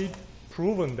studied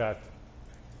proven that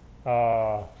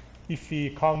if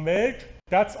we converge,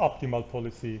 that's optimal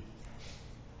policy.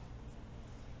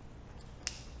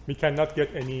 We cannot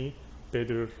get any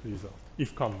better result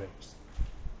if converges.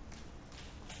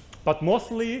 But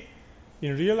mostly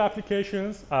in real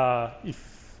applications,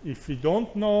 if we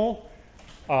don't know,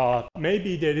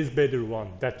 maybe there is better one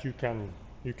that you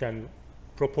can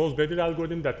propose better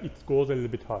algorithm that it goes a little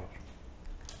bit higher.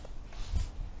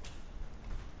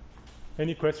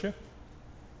 Any question?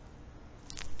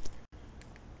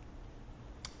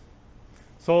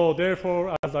 So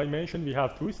therefore, as I mentioned, we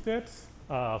have 2 steps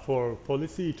for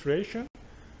policy iteration,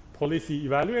 policy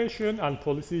evaluation, and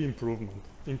policy improvement.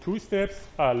 In 2 steps,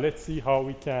 let's see how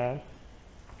we can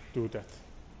do that.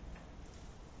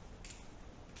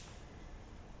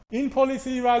 In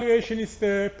policy evaluation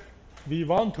step, we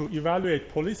want to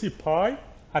evaluate policy pi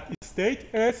at state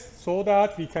S so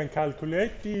that we can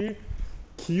calculate the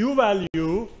Q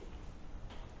value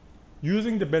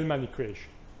using the Bellman equation.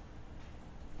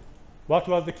 What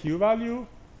was the Q value?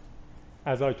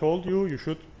 As I told you, you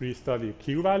should restudy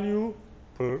Q value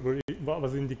what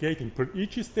was indicating per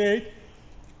each state,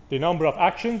 the number of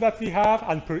actions that we have,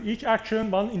 and per each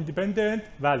action, one independent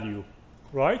value,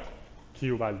 right?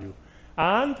 Q value.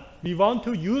 And we want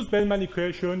to use Bellman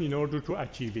equation in order to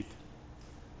achieve it.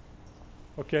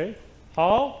 Okay?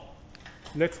 How?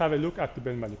 Let's have a look at the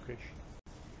Bellman equation.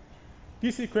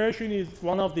 This equation is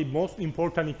one of the most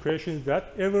important equations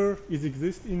that ever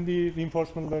exist in the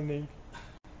reinforcement learning.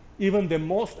 Even the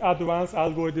most advanced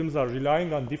algorithms are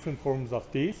relying on different forms of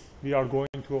this. We are going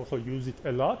to also use it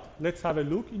a lot. Let's have a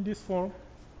look in this form.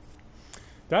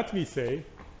 That we say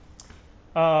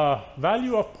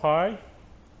value of pi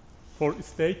for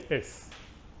state S.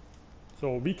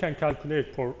 So we can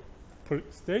calculate for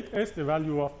state S the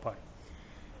value of pi.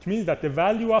 It means that the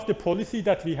value of the policy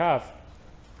that we have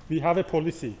a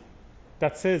policy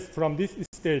that says from this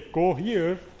state go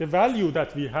here, the value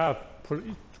that we have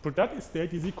for that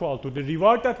state is equal to the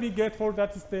reward that we get for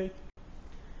that state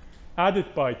added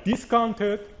by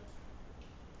discounted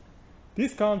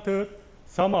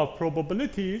sum of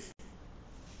probabilities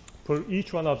for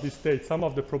each one of these states, sum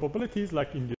of the probabilities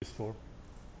like in this form.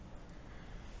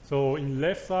 So in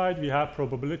left side we have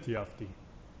probability of the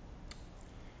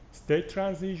state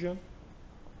transition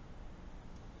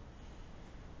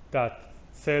that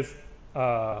says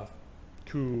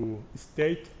to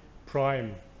state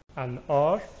prime and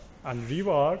R and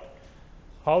reward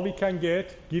how we can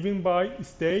get given by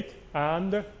state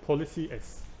and policy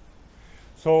S.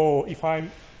 So if I'm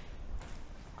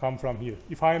come from here,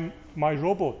 if my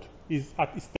robot is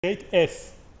at state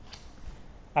S,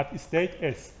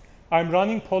 I'm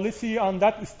running policy on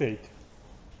that state.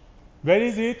 Where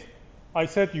is it? I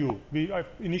said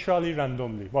initially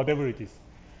randomly, whatever it is.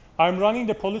 I'm running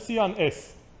the policy on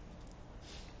S.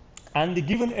 And the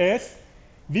given S,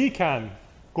 we can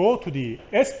go to the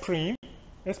S prime,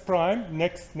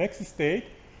 next state,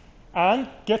 and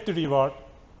get the reward.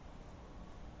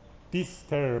 This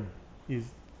term is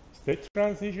state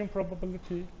transition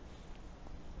probability.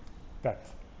 That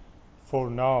for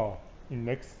now, in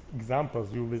next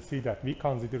examples, you will see that we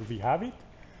consider we have it.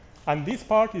 And this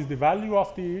part is the value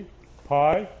of the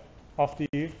pi of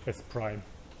the S prime.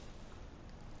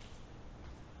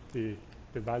 The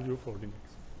value for the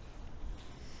next.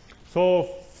 So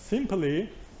simply,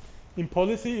 in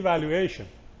policy evaluation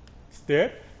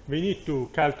step, we need to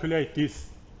calculate this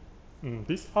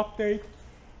update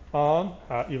on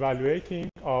evaluating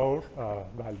our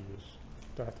values.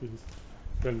 That is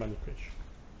Bellman equation.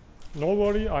 No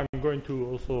worry, I'm going to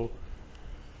also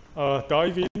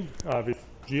dive in with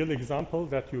real example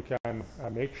that you can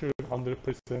make sure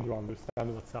 100% you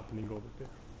understand what's happening over there.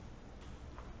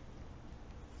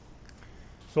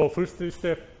 So first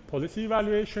step, policy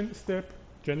evaluation step.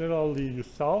 Generally, you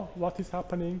saw what is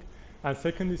happening. And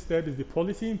second step is the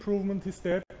policy improvement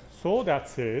step. So that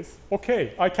says,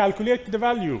 okay, I calculate the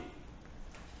value.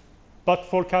 But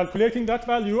for calculating that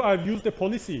value, I've used the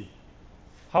policy.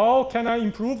 How can I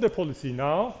improve the policy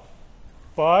now?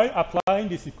 By applying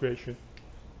this equation.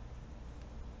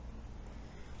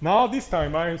 Now this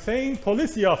time I am saying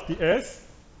policy of the S,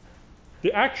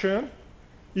 the action,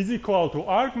 is equal to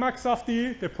argmax of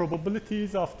the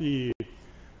probabilities of the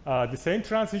same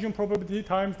transition probability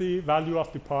times the value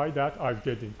of the pi that I'm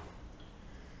getting.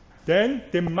 Then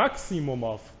the maximum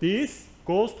of this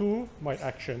goes to my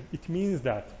action. It means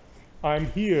that I'm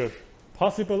here,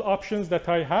 possible options that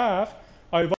I have,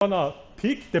 I wanna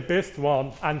pick the best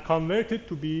one and convert it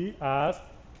to be as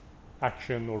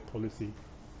action or policy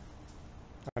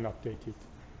and update it.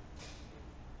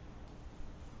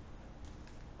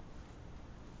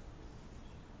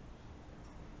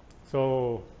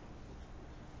 So,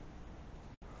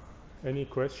 any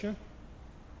question?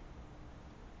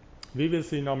 We will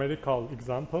see numerical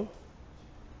example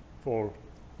for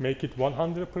make it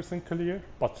 100% clear,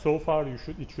 but so far it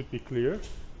should be clear,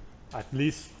 at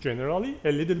least generally.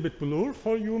 A little bit blur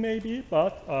for you maybe,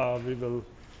 but we will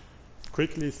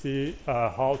quickly see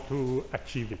how to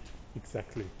achieve it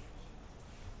exactly.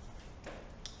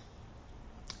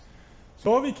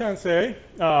 So we can say,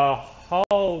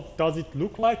 how does it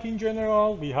look like in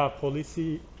general? We have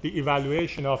policy, the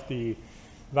evaluation of the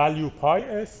value pi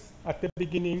s at the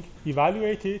beginning,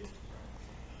 evaluate it.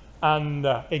 And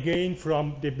again,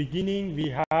 from the beginning, we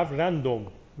have random.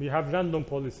 We have random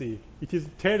policy. It is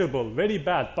terrible, very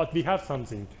bad, but we have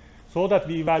something. So that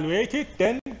we evaluate it,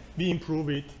 then we improve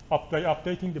it by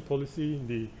updating the policy in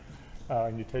the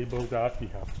table that we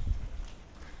have.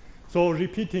 So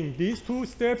repeating these two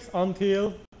steps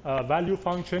until value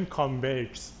function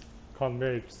converges.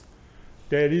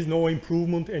 There is no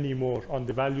improvement anymore on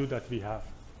the value that we have.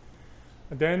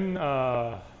 And then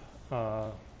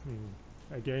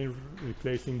again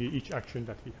replacing each action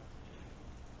that we have.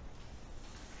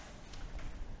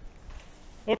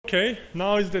 Okay,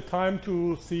 now is the time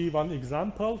to see one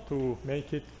example to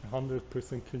make it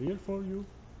 100% clear for you.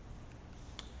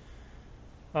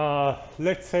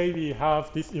 Let's say we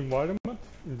have this environment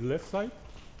in the left side,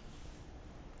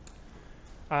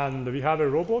 and we have a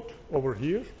robot over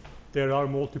here. There are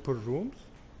multiple rooms,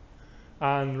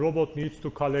 and robot needs to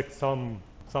collect some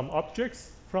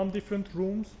objects from different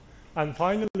rooms, and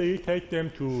finally take them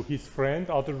to his friend,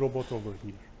 other robot over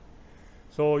here.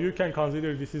 So you can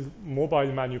consider this is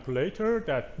mobile manipulator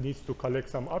that needs to collect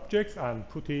some objects and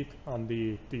put it on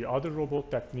the other robot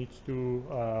that needs to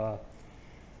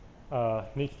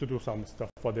do some stuff,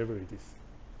 whatever it is.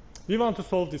 We want to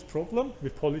solve this problem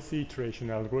with policy iteration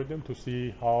algorithm to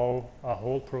see how a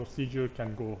whole procedure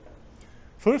can go.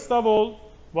 First of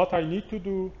all, what I need to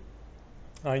do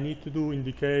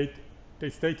indicate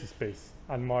the state space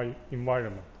and my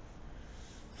environment.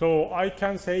 So I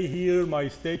can say here my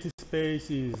state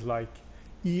space is like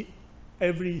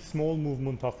every small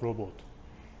movement of robot,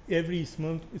 every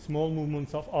small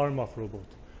movements of arm of robot.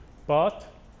 But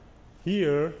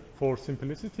here, for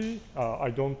simplicity, I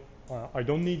don't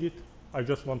need it. I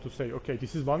just want to say, okay,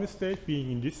 this is one state being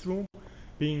in this room.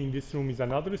 Being in this room is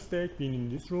another state. Being in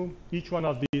this room, each one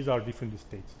of these are different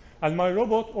states. And my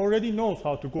robot already knows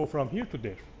how to go from here to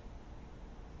there.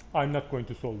 I'm not going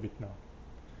to solve it now.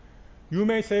 You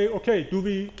may say, okay,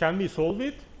 can we solve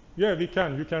it? Yeah, we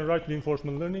can. You can write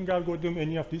reinforcement learning algorithm,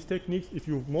 any of these techniques. If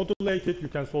you modulate it, you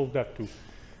can solve that too.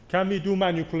 Can we do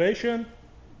manipulation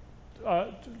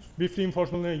with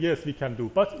reinforcement learning? Yes, we can do.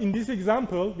 But in this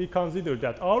example, we consider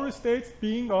that our states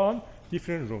being on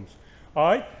different rooms.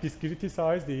 I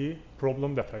discretize the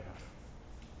problem that I have.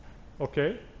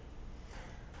 Okay?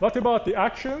 What about the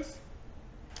actions?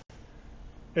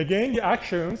 Again, the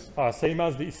actions are same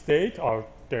as the state,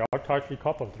 they are tightly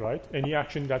coupled, right? Any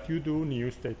action that you do,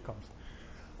 new state comes.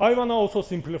 I want to also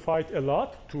simplify it a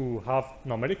lot to have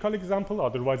numerical example,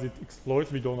 otherwise it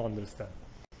exploits, we don't understand.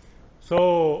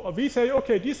 So we say,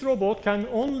 okay, this robot can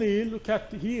only look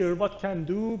at here, what can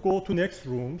do, go to next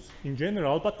rooms in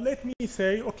general, but let me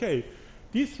say, okay,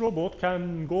 this robot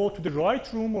can go to the right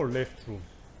room or left room.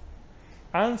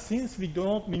 And since we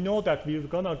know that we're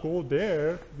gonna go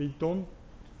there, we don't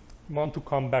want to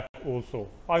come back also.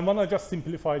 I want to just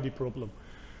simplify the problem.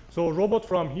 So robot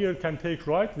from here can take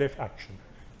right, left action.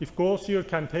 If goes here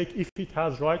can take if it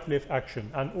has right, left action.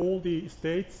 And all the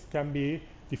states can be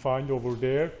defined over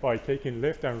there by taking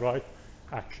left and right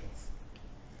actions.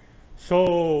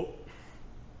 So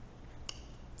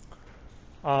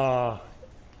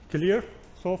clear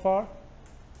so far?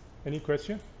 Any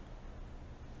question?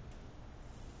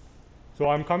 So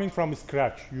I'm coming from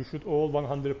scratch. You should all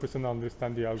 100%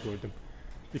 understand the algorithm.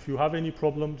 If you have any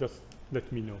problem, just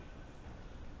let me know.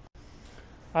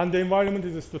 And the environment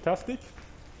is stochastic.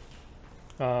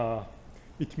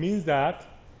 It means that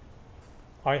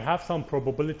I have some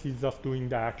probabilities of doing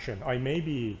the action.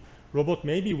 Robot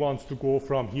maybe wants to go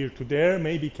from here to there,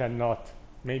 maybe cannot,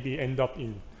 maybe end up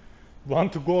in.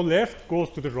 Want to go left, goes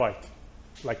to the right.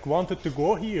 Like wanted to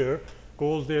go here,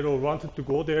 goes there, or wanted to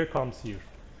go there, comes here.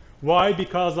 Why?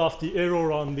 Because of the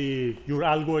error on your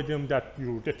algorithm that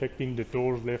you're detecting the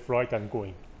doors left, right, and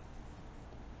going.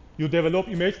 You develop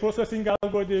image processing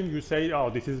algorithm, you say,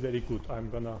 oh, this is very good. I'm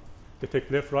going to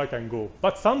detect left, right, and go.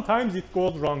 But sometimes it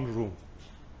goes wrong room,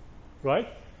 right?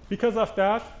 Because of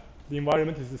that, the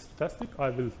environment is stochastic. I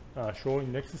will show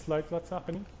in next slide what's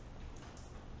happening.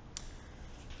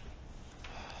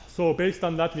 So based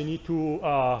on that, we need to,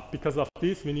 because of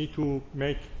this, we need to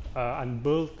make and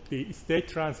build the state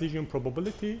transition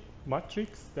probability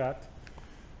matrix that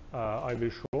I will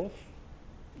show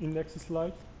in next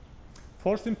slide.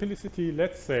 For simplicity,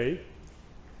 let's say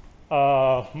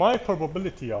my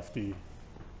probability of the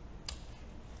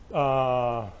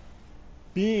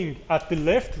being at the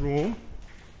left room,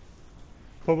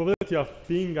 probability of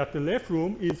being at the left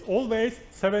room is always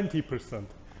 70%,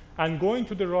 and going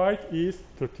to the right is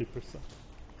 30%.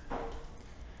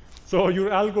 So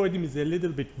your algorithm is a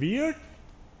little bit weird,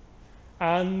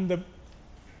 and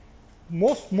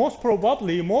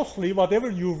mostly whatever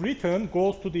you've written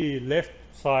goes to the left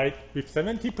side with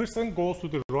 70%, goes to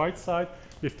the right side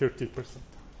with 30%.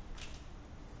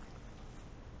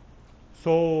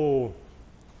 So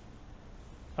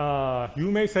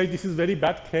You may say this is very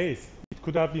bad case. It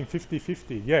could have been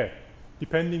 50-50. Yeah,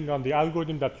 depending on the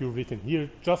algorithm that you've written. Here,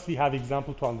 just we have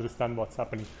example to understand what's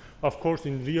happening. Of course,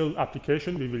 in real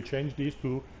application, we will change these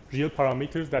to real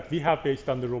parameters that we have based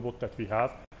on the robot that we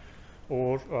have,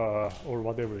 or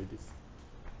whatever it is.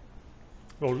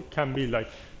 Or it can be like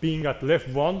being at left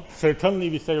 1. Certainly,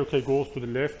 we say, okay, goes to the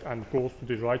left and goes to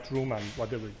the right room and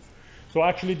whatever it is. So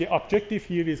actually, the objective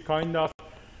here is kind of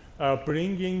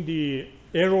bringing the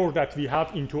error that we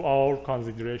have into our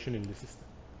consideration in the system.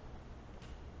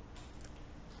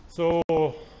 So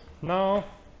now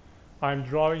I'm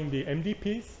drawing the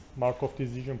MDPs, Markov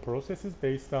decision processes,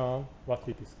 based on what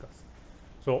we discussed.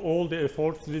 So all the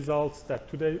efforts results that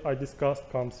today I discussed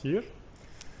comes here.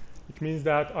 It means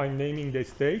that I'm naming the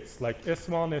states like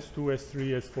S1, S2,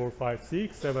 S3, S4, 5,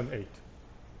 6, 7, 8.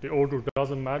 The order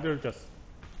doesn't matter, just.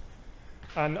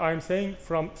 And I'm saying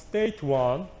from state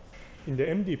 1 in the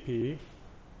MDP,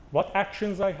 what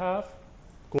actions I have,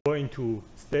 going to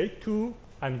state 2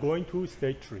 and going to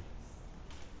state 3.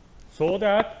 So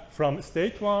that from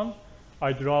state 1,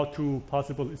 I draw 2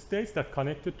 possible states that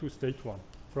connected to state 1,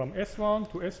 from S1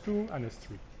 to S2 and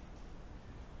S3.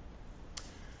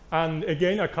 And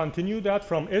again, I continue that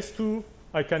from S2,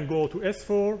 I can go to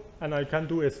S4, and I can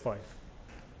do S5.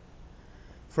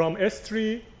 From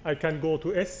S3, I can go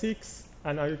to S6,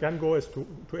 and I can go to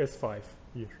S5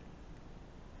 here,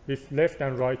 with left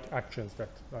and right actions that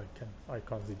I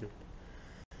consider.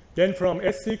 Then from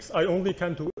S6, I only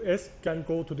can go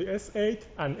to the S8,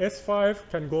 and S5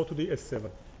 can go to the S7.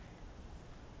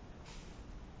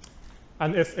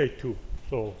 And S8 too,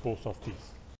 so both of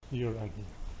these, here and here.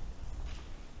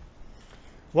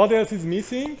 What else is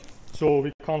missing? So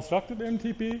we constructed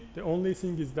MTP. The only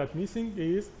thing is that missing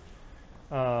is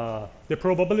the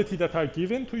probability that I've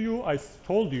given to you. I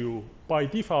told you by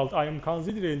default I am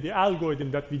considering the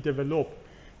algorithm that we develop,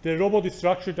 the robot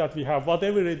structure that we have,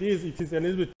 whatever it is a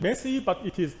little bit messy, but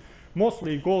it is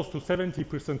mostly goes to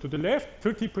 70% to the left,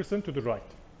 30% to the right.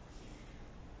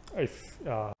 If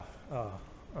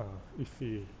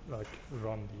we like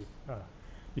run the,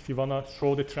 if you wanna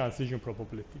show the transition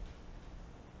probability.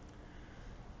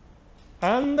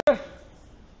 And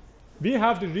we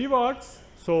have the rewards.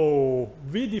 So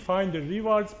we define the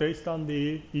rewards based on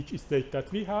each state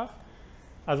that we have.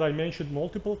 As I mentioned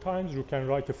multiple times, you can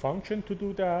write a function to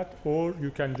do that, or you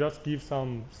can just give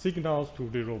some signals to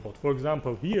the robot. For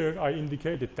example, here I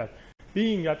indicated that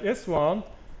being at S1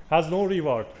 has no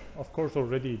reward. Of course,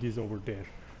 already it is over there.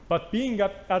 But being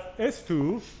at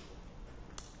S2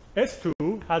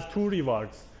 has 2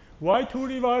 rewards. Why 2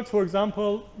 rewards? For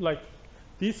example, like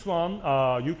this one,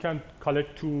 you can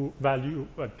collect 2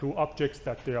 objects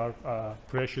that they are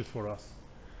precious for us.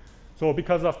 So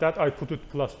because of that, I put it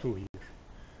 +2 here.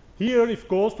 Here, if it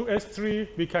goes to S3,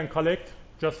 we can collect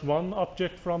just 1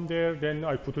 object from there. Then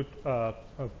I put it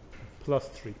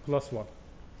 +3, +1.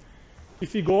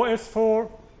 If we go S4,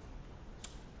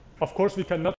 of course, we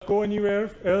cannot go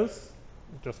anywhere else.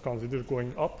 Just consider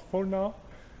going up for now.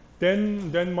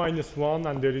 Then -1,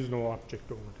 and there is no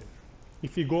object over there.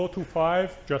 If we go to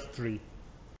 5, just 3.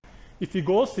 If we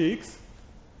go 6,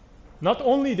 not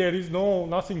only there is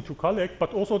nothing to collect,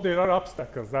 but also there are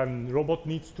obstacles, and robot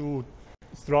needs to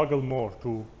struggle more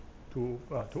to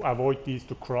avoid these,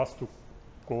 to cross, to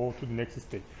go to the next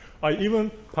stage. I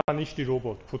even punish the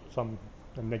robot, put some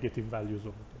negative values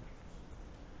over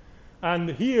there.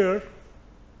 And here,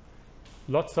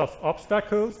 lots of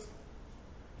obstacles,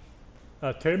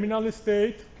 terminal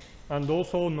state, and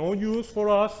also no use for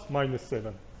us,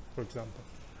 -7, for example.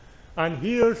 And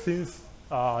here, since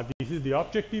this is the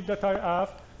objective that I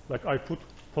have, like I put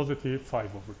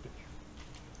 +5 over there.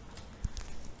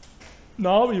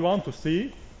 Now we want to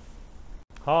see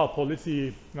how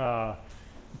policy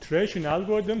iteration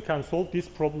algorithm can solve this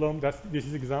problem. This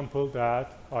is example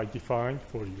that I defined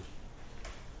for you.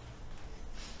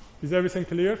 Is everything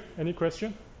clear? Any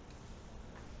question?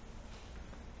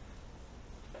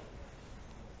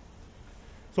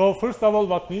 So first of all,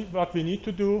 what we need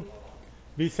to do,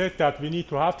 we said that we need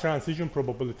to have transition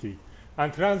probability.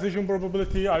 And transition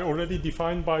probability I already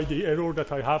defined by the error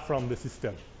that I have from the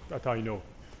system that I know.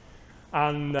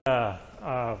 And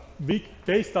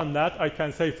based on that, I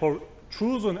can say for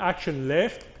chosen action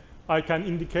left, I can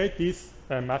indicate this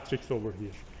matrix over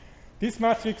here. This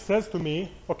matrix says to me,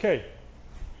 okay,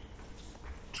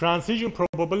 transition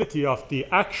probability of the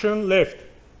action left.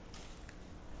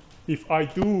 If I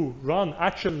do run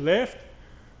action left,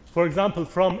 for example,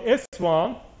 from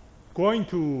S1 going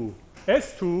to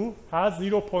S2 has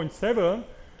 0.7,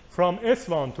 from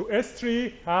S1 to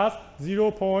S3 has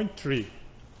 0.3.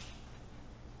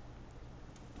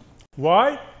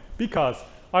 Why? Because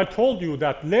I told you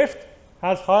that left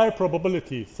has higher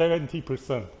probability,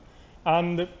 70%.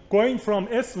 And going from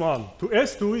S1 to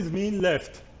S2 is mean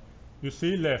left. You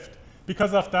see, left.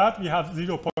 Because of that, we have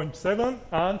 0.7,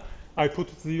 and I put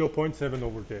 0.7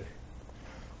 over there.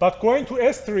 But going to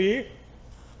S3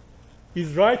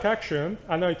 is right action,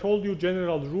 and I told you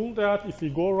general rule that if we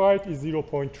go right is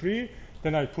 0.3,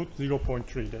 then I put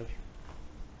 0.3 there.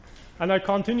 And I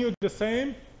continued the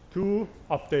same to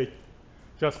update,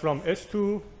 just from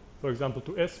S2, for example,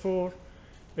 to S4,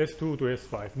 S2 to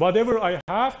S5. Whatever I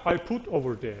have, I put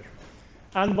over there.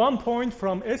 And one point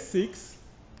from S6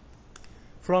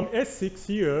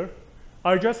 here,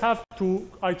 I just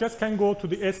can go to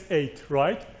the S8,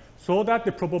 right? So that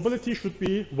the probability should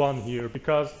be 1 here,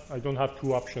 because I don't have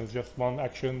two options, just one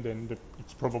action, then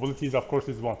its probabilities, of course,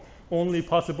 is 1. Only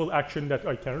possible action that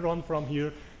I can run from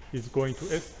here is going to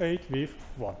S8 with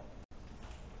 1.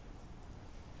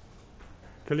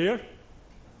 Clear?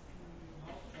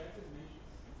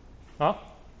 Huh?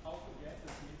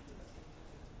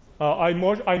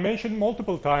 I mentioned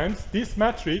multiple times, this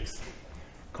matrix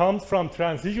comes from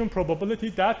transition probability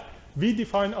that we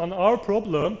define on our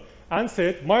problem and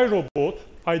said, my robot,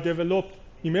 I developed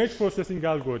image processing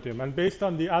algorithm, and based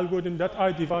on the algorithm that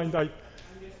I defined, I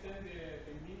understand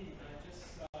the meaning,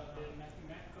 just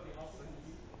mathematically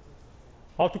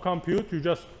how to compute,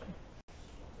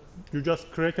 you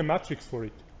just create a matrix for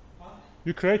it. Huh?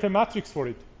 You create a matrix for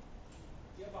it.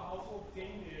 Yeah, but how to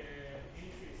obtain the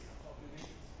entries of the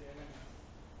matrix, the elements?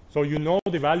 So you know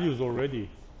the values already.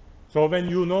 So when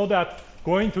you know that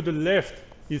going to the left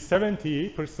is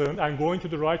 70% and going to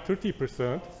the right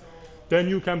 30%, then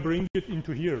you can bring it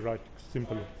into here, right?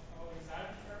 Simply. Is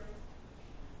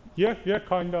arbitrary? Yeah,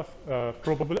 kind of.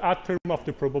 At term of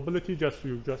the probability,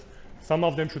 some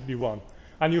of them should be 1.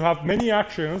 And you have many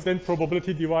actions, then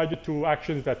probability divided to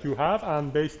actions that you have,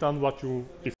 and based on what you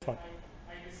define.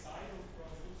 I decide on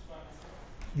probabilities by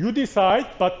myself. You decide,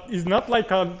 but it's not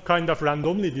like a kind of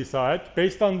randomly decide.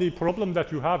 Based on the problem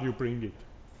that you have, you bring it.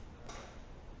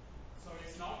 So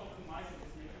it's not optimizing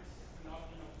this matrix, it's not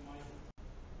being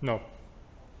optimizing. No.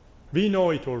 We know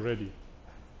it already.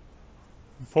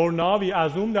 For now, we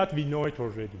assume that we know it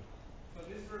already. So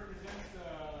this represents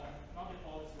not the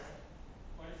policy, right?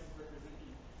 What is it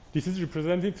representing? This is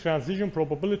representing transition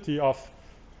probability of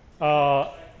Like the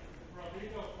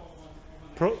probability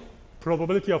of one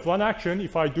probability of one action.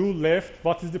 If I do left,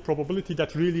 what is the probability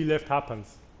that really left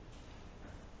happens?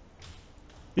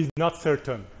 Is not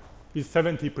certain. Is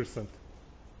 70%. So this is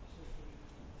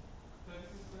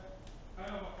kind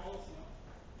of a policy,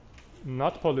 no?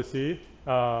 Not policy.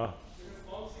 Because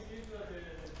policy gives the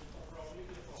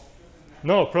probability of options.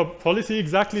 No, policy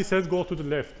exactly says go to the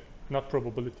left, not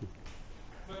probability.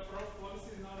 But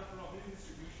policy is not a probability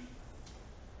distribution?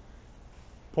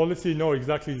 Policy, no,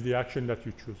 exactly is the action that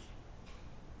you choose.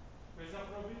 But it's a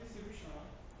probability distribution,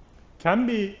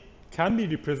 right? Can be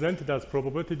represented as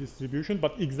probability distribution,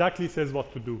 but exactly says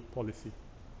what to do, policy.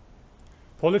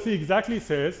 Policy exactly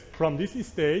says, from this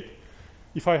state,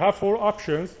 if I have 4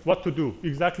 options, what to do,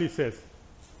 exactly says.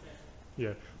 Okay.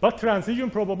 Yeah. But transition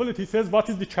probability says what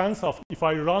is the chance of, if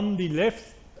I run the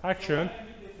left action. So the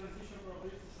transition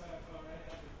probability is right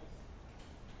after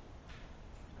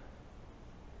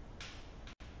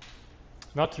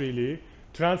policy. Not really.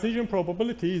 Transition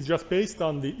probability is just based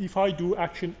on the if I do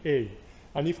action A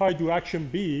and if I do action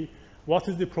B, what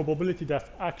is the probability that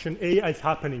action A is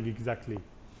happening exactly?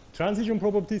 Transition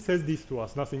probability says this to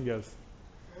us, nothing else.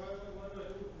 So what do I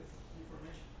do with this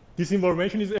information? This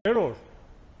information is error.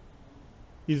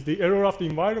 Is the error of the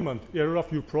environment, error of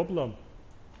your problem.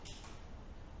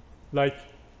 Like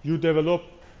you develop,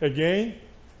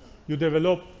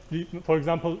 for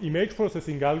example, image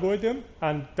processing algorithm,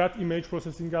 and that image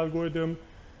processing algorithm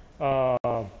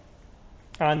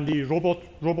and the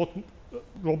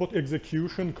robot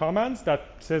execution commands that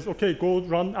says, okay, go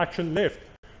run action left.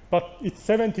 But it's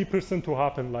 70% to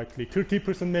happen likely.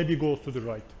 30% maybe goes to the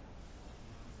right.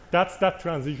 That's that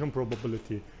transition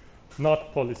probability,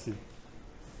 not policy.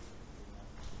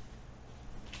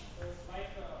 So it's like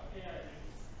AI.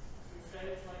 So you say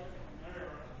it's like an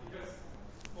error because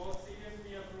policy gives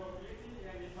me a probability,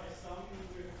 and if I sum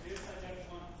with this, I get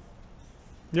 1.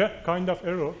 Yeah, kind of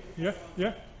error. Yeah,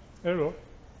 error.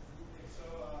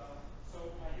 So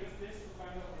I use this to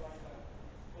kind of like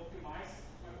optimize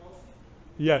my policy.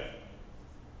 Yeah.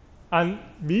 And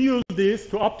we use this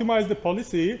to optimize the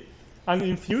policy, and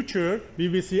in future, we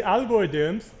will see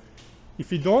algorithms.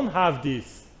 If we don't have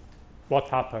this, what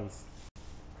happens?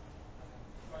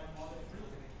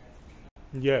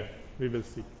 Yeah, we will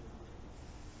see.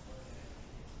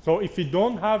 So if we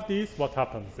don't have this, what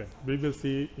happens then? We will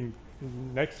see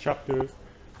next chapters,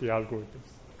 the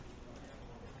algorithms.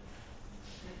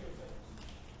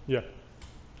 Yeah.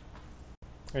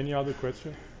 Any other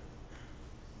question?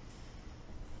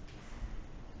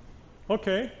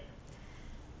 Okay.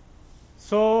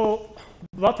 So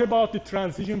what about the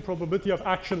transition probability of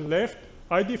action left?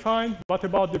 I defined. What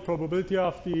about the probability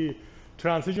of the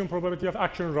transition probability of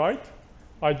action right?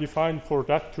 I defined for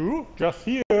that too. Just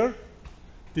here,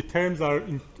 the terms are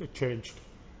changed.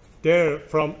 There,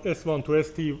 from S1 to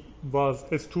S2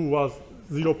 was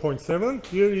 0.7.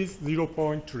 Here is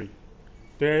 0.3.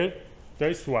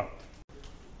 They swapped.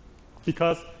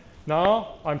 Because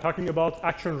now I'm talking about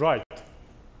action right.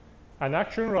 And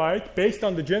action right, based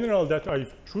on the general that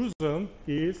I've chosen,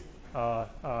 is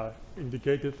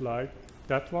indicated like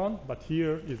that one. But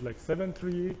here is like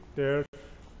 7.3. There,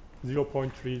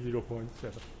 0.3,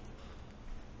 0.7.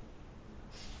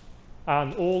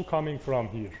 And all coming from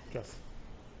here, just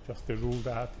the rule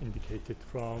that indicated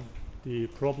from the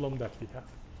problem that we have.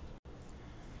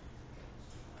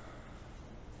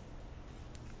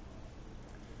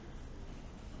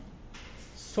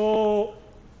 So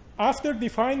after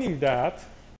defining that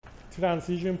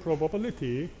transition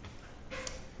probability,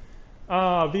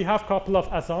 we have a couple of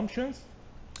assumptions.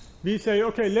 We say,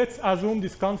 okay, let's assume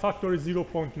this count factor is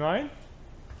 0.9.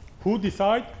 Who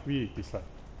decide? We decide.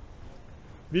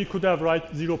 We could have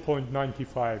write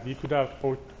 0.95. We could have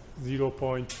put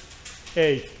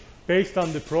 0.8. Based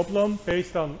on the problem,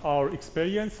 based on our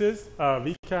experiences,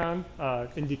 we can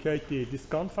indicate the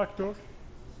discount factor.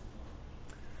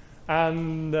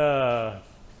 And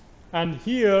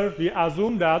here we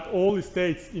assume that all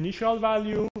states' initial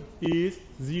value is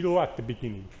 0 at the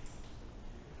beginning.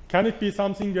 Can it be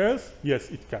something else? Yes,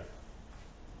 it can.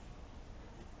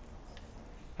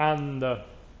 And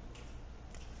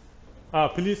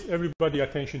please, everybody,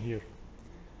 attention here.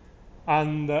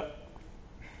 And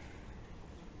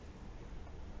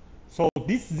so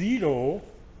this 0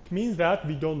 means that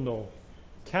we don't know.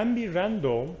 Can be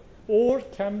random or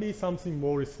can be something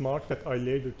more smart that I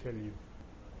later tell you.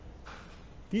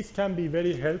 This can be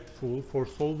very helpful for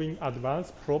solving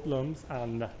advanced problems,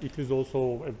 and it is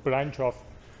also a branch of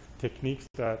techniques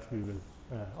that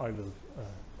I will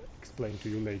explain to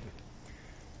you later.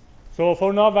 So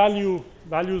for now,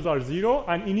 values are 0,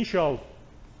 and initial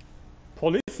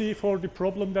policy for the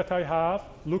problem that I have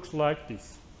looks like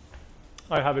this.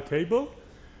 I have a table.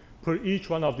 For each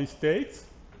one of these states,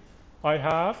 I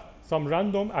have some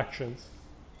random actions.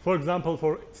 For example,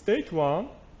 for state 1,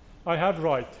 I have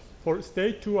right. For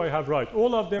state 2, I have right.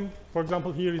 All of them, for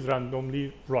example, here is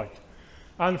randomly right.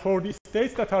 And for the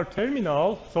states that are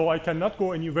terminal, so I cannot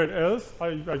go anywhere else,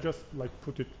 I just like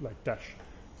put it like dash.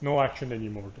 No action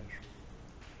anymore there.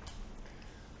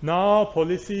 Now,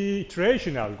 policy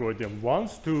iteration algorithm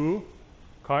wants to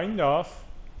kind of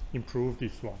improve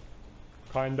this one,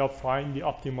 kind of find the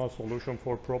optimal solution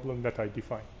for problem that I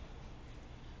define.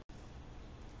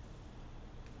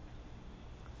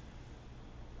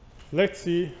 Let's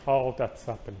see how that's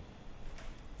happening,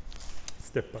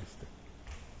 step by step.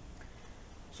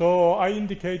 So I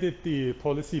indicated the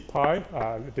policy pi,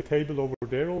 the table over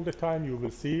there all the time, you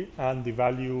will see, and the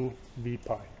value v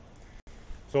pi.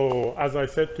 So as I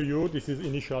said to you, this is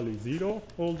initially 0,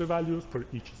 all the values for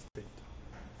each state.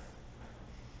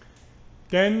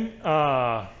 Then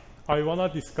I want to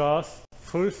discuss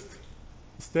first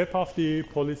step of the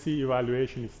policy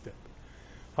evaluation step.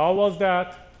 How was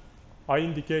that? I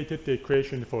indicated the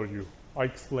equation for you. I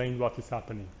explained what is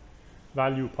happening.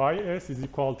 Value pi s is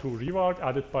equal to reward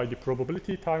added by the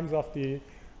probability times of the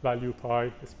value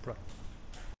pi s prime.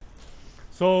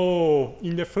 So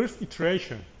in the first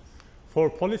iteration, for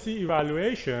policy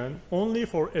evaluation, only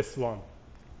for S1.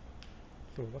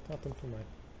 So what happened to my...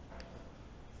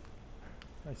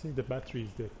 I think the battery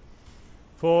is dead.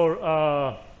 For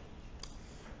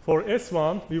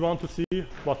S1, we want to see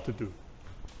what to do.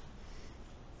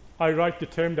 I write the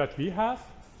term that we have,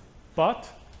 but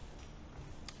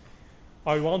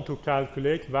I want to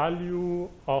calculate value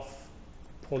of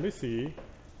policy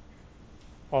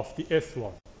of the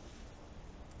S1,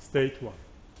 state 1,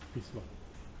 this one.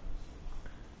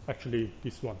 Actually,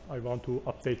 this one. I want to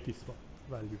update this one,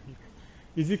 value here.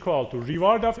 Is equal to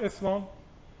reward of S1.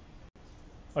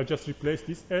 I just replace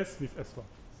this S with S1.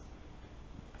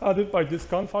 Added by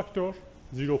discount factor,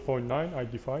 0.9, I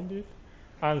defined it.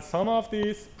 And sum of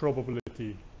this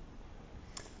probability.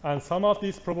 And sum of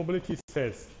this probability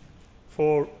says,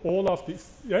 for all of these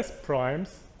S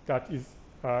primes that is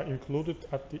included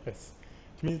at the S.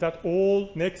 It means that all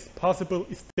next possible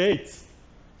states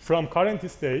from current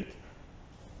state,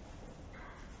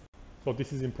 so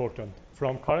this is important,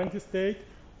 from current state,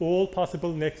 all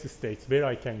possible next states where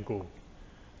I can go.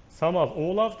 sum of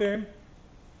all of them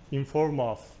in form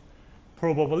of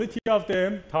probability of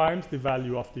them times the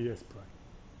value of the S prime.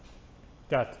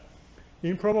 That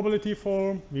in probability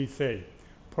form, we say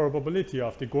probability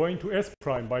of the going to S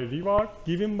prime by reward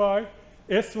given by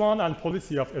S1 and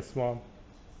policy of S1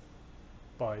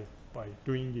 by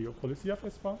doing the policy of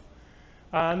S1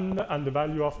 and the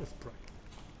value of S prime.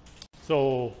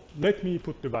 So let me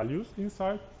put the values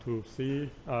inside to see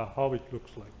how it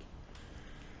looks like.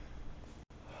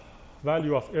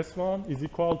 Value of S1 is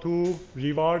equal to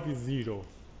reward is 0.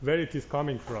 Where it is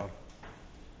coming from?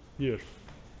 Here.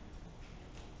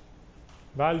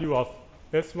 Value of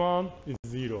S1 is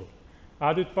 0.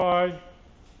 Added by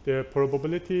the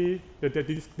probability, the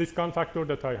discount factor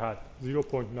that I had,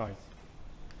 0.9.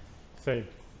 Same.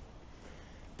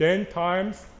 Then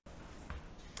times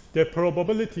the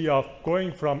probability of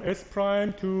going from S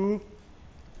prime to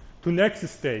next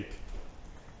state,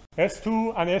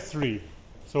 S2 and S3.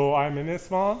 So I'm in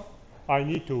S1. I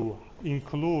need to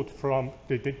include from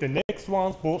the next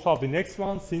ones, both of the next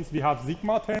ones, since we have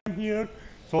sigma term here,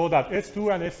 so that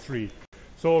S2 and S3.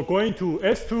 So going to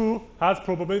S2 has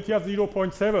probability of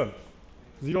 0.7.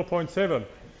 0.7.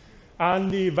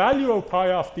 And the value of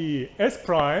pi of the S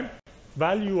prime,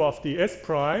 value of the S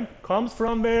prime comes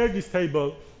from where? This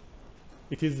table.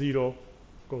 It is 0,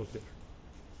 goes there.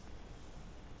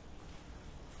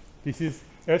 This is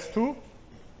S2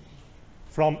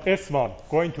 from S1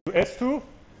 going to S2,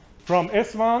 from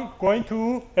S1 going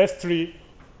to S3,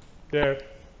 there.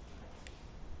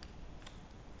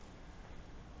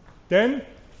 Then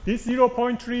this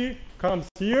 0.3 comes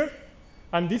here,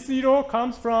 and this 0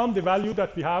 comes from the value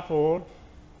that we have for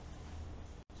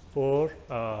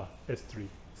S3,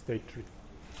 state 3.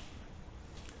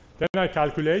 Then I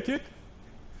calculate it.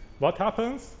 What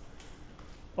happens?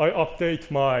 I update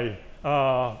my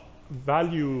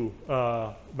value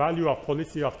of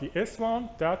policy of the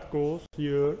S1. That goes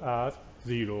here as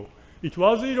 0. It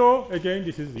was 0. Again,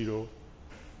 this is 0.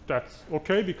 That's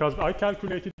okay because I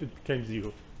calculated it became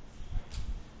 0.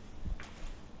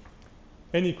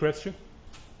 Any question?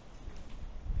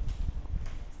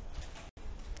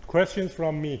 Questions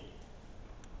from me,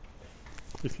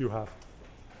 if you have.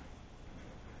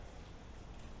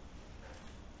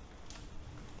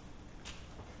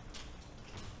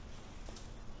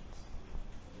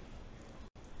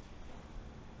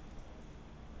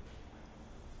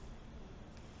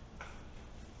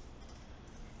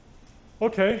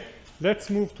 Okay,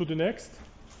 let's move to the next.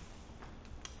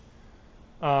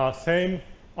 Same,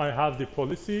 I have the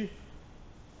policy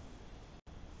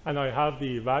and I have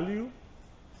the value.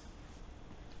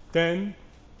 Then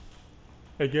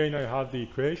again I have the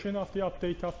equation of the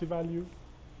update of the value,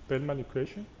 Bellman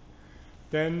equation.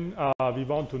 Then we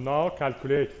want to now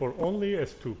calculate for only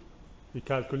S2. We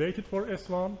calculated for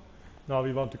S1, now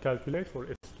we want to calculate for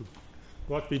S2.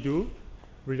 What we do,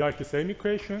 we write the same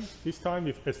equation, this time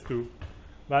with S2.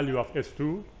 Value of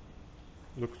S2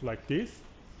 looks like this.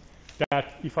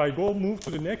 That if I move to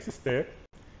the next step,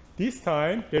 this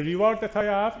time the reward that I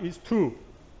have is 2.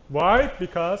 Why?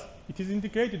 Because it is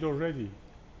indicated already.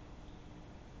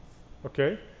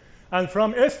 Okay? And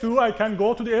from S2 I can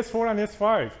go to the S4 and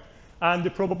S5. And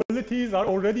the probabilities are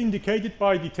already indicated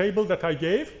by the table that I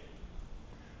gave.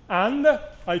 And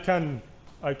I can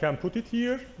put it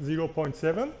here,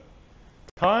 0.7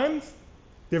 times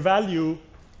the value.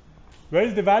 Where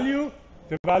is the value?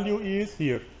 The value is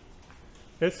here.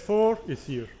 S4 is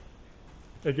here.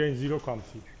 Again, 0 comes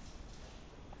here.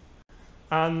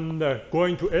 And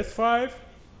going to S5,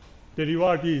 the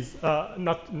reward is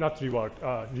not reward,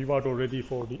 reward already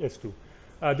for the S2.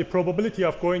 The probability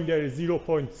of going there is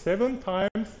 0.7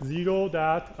 times 0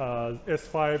 that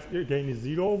S5 again is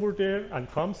 0 over there and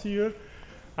comes here.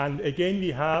 And again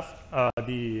we have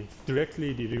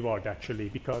directly the reward actually,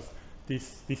 because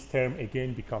this term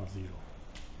again becomes 0.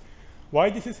 Why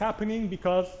this is happening?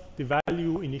 Because the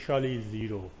value initially is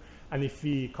 0. And if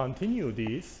we continue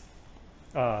this,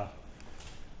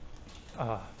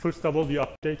 first of all, we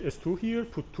update S2 here,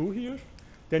 put 2 here.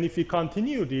 Then if we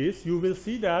continue this, you will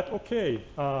see that, okay,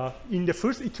 in the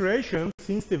first iteration,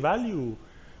 since the value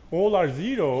all are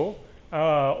 0,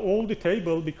 all the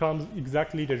table becomes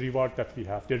exactly the reward that we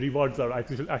have. The rewards are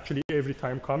actually every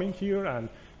time coming here, and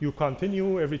you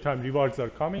continue every time rewards are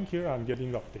coming here and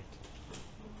getting updated.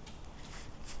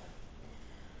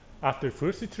 After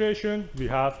first iteration, we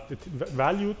have the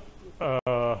value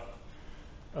of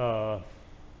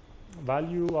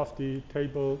the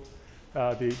table.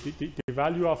 The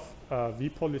value of V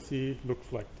policy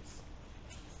looks like this.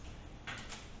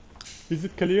 Is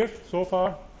it clear so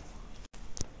far?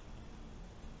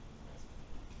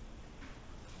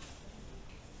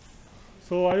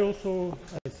 So I also,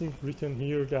 I think, written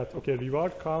here that, okay,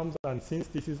 reward comes, and since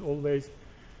this is always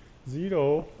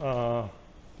 0,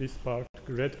 this part,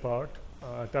 red part,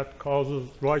 that causes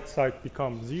right side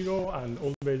become 0, and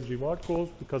always reward goes.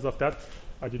 Because of that,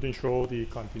 I didn't show the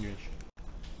continuation.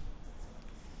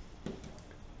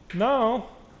 Now,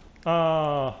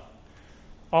 our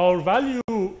value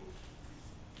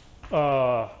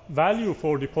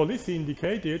for the policy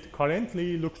indicated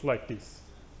currently looks like this.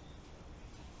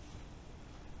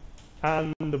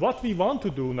 And what we want to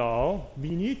do now,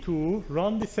 we need to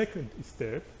run the second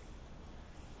step.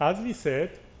 As we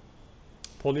said,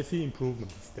 policy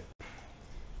improvement step.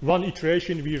 One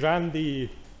iteration, we ran the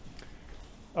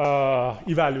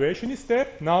evaluation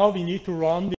step. Now we need to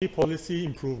run the policy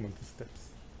improvement steps.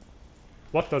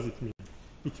 What does it mean?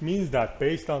 It means that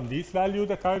based on this value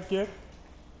that I get,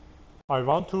 I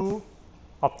want to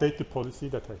update the policy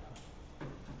that I have.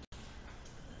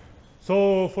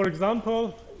 So, for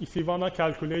example, if we want to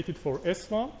calculate it for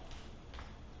S1,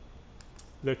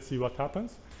 let's see what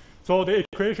happens. So the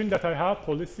equation that I have,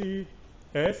 policy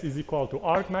S is equal to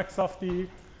argmax of the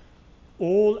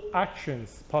all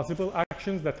actions, possible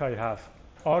actions that I have,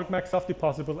 argmax of the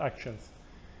possible actions,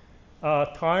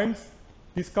 times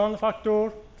discount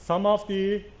factor, sum of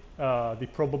the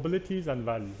probabilities and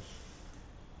values.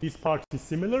 This part is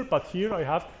similar, but here I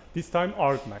have this time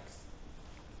argmax.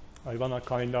 I want to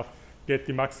kind of get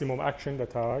the maximum action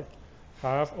that I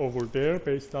have over there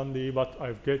based on the what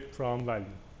I get from value.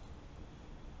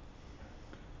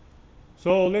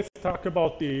 So let's talk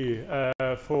about the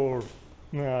for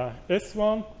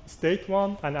S1, state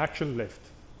 1, and action left.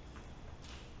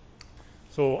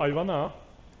 So I want to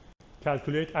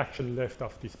calculate action left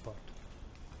of this part.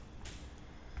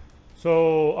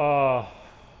 So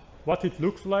what it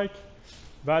looks like,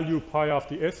 value pi of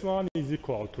the S1 is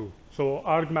equal to, so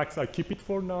argmax I keep it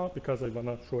for now because I want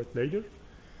to show it later,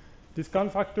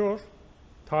 discount factor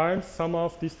times sum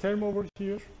of this term over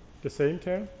here, the same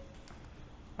term,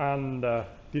 and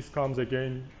this comes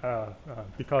again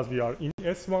because we are in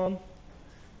S1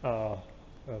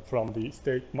 from the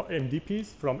state MDPs.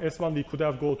 From S1 we could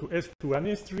have go to S2 and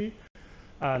S3,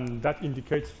 and that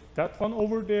indicates that one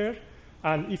over there.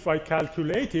 And if I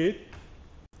calculate it,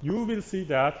 you will see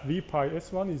that V pi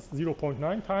S1 is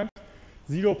 0.9 times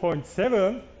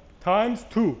 0.7 times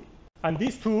 2. And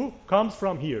this 2 comes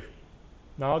from here.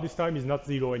 Now this time is not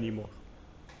 0 anymore.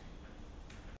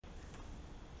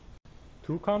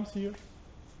 2 comes here.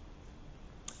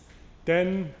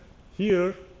 Then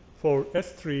here for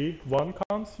S3, 1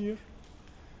 comes here.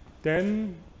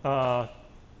 Then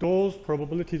those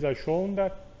probabilities I shown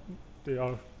that they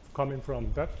are coming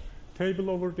from that table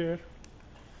over there.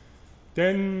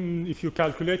 Then if you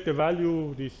calculate the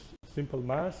value, this simple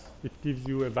math, it gives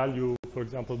you a value, for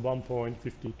example,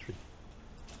 1.53.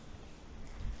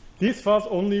 This was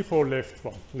only for left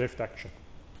one, left action.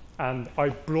 And I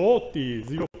brought the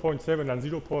 0.7 and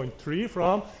 0.3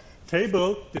 from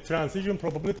table, the transition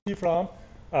probability from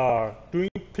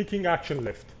picking action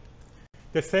left.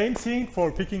 The same thing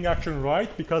for picking action right,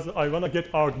 because I want to get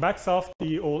argmax of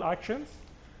the all actions.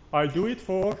 I do it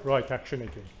for right action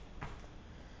again.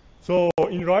 So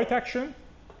in right action,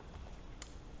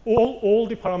 all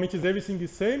the parameters, everything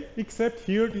is same, except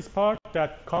here this part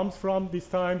that comes from this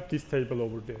time, this table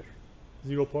over there,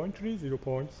 0.3,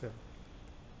 0.7.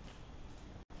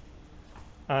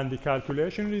 And the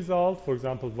calculation result, for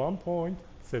example,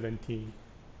 1.17.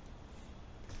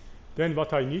 Then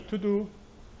what I need to do,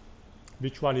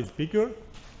 which one is bigger?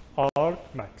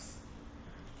 Argmax.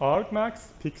 Argmax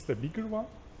picks the bigger one,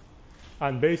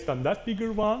 and based on that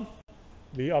bigger one,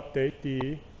 we update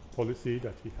the policy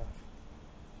that we have.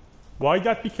 Why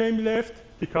that became left?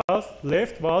 Because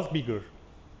left was bigger.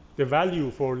 The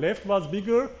value for left was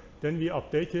bigger, then we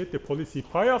updated the policy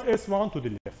pi of S1 to the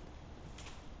left.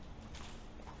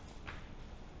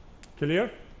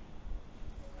 Clear?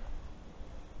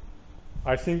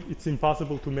 I think it's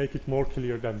impossible to make it more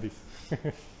clear than this.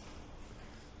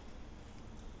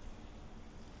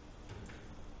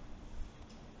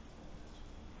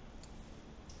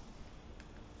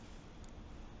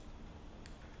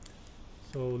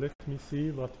 So let me see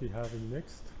what we have in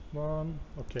next one.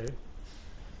 Okay.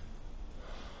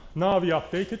 Now we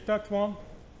updated that one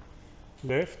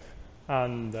left,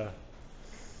 and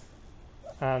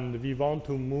we want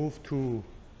to move to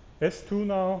S2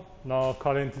 now. Now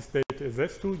current state is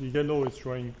S2. The yellow is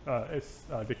showing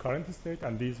the current state,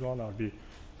 and these one are the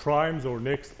primes or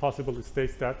next possible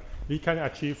states that we can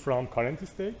achieve from current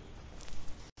state.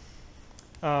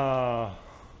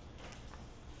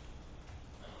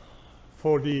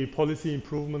 For the policy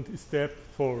improvement step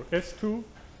for S2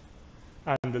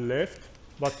 and the left,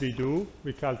 what we do,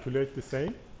 we calculate the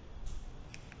same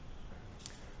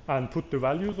and put the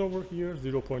values over here.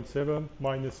 0.7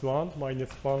 minus 1.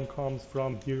 Minus 1 comes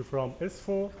from here from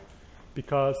S4,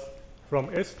 because from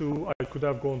S2 I could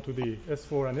have gone to the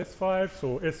S4 and S5.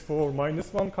 So S4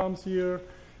 minus 1 comes here,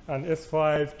 and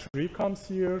S5 3 comes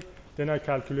here. Then I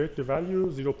calculate the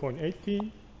value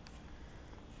 0.18.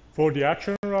 For the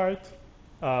action right,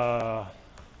 I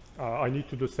need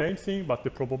to do the same thing, but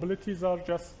the probabilities are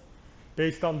just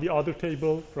based on the other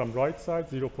table from right side,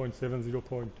 0.7,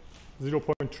 0.3,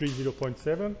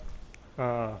 0.7.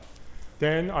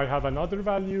 Then I have another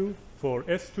value for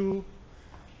S2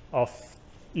 of,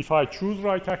 if I choose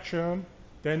right action,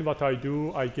 then what I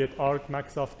do, I get arc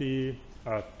max of the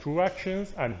 2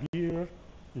 actions, and here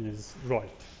is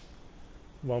right,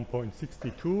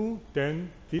 1.62. Then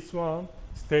this one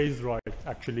stays right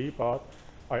actually, but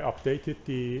I updated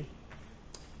the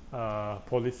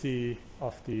policy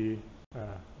of the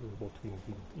robot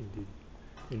movement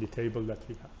in the table that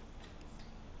we have.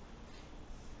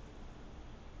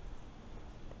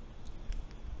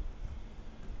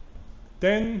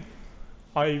 Then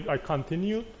I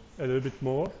continued a little bit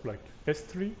more, like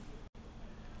S3.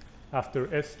 After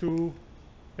S2,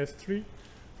 S3.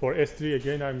 For S3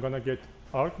 again, I'm gonna get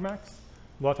argmax.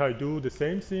 What I do, the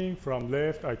same thing from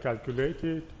left. I calculate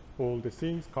it. All the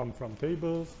things come from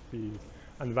tables,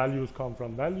 and values come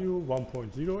from value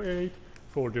 1.08.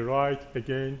 For the right,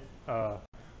 again,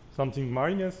 something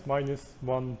minus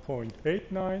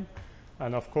 1.89,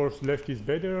 and of course left is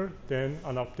better. Then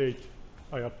I update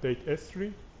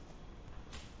S3.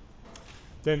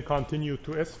 Then continue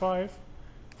to S5.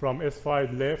 From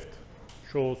S5 left,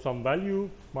 show some value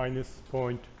minus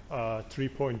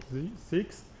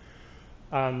 3.6,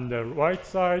 and the right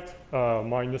side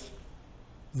minus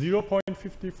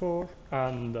 0.54,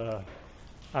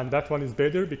 and that one is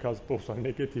better because both are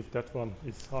negative. That one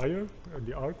is higher,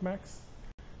 the argmax.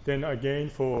 Then again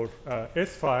for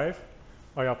S5,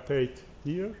 I update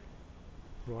here,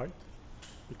 right,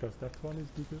 because that one is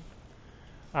bigger.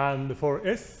 And for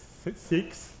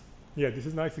S6, yeah, this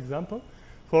is a nice example.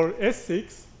 For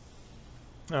S6,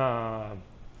 now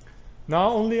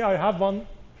only I have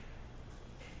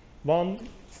one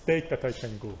state that I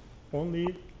can go,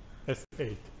 only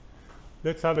S8.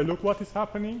 Let's have a look what is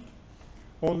happening.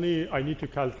 Only I need to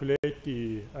calculate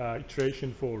the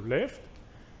iteration for left,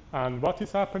 and what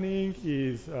is happening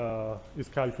is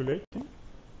calculating,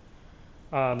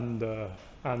 and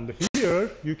here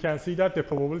you can see that the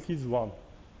probability is 1,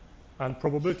 and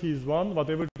probability is 1,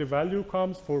 whatever the value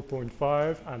comes,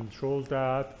 4.5, and shows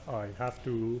that I have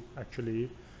to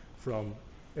actually from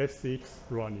S6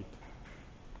 run it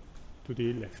to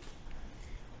the left.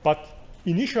 But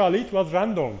initially it was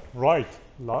random, right?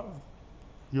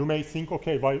 You may think,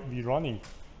 okay, why we running?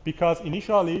 Because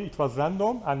initially it was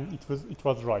random and it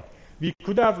was right. We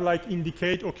could have like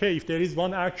indicate, okay, if there is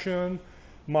one action,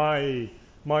 my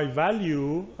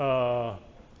value,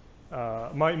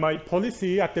 my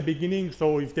policy at the beginning.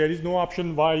 So if there is no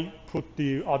option, why put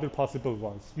the other possible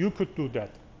ones? You could do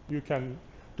that. You can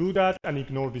do that and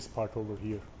ignore this part over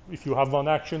here. If you have one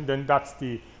action, then that's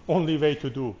the only way to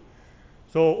do.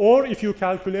 So, or if you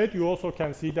calculate, you also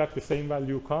can see that the same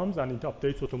value comes and it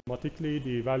updates automatically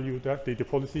the value that the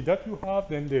policy that you have.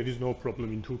 Then there is no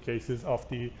problem in 2 cases of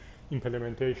the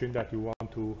implementation that you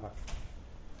want to have.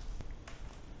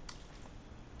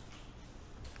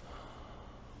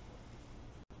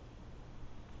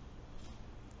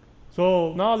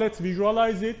 So now let's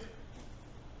visualize it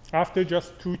after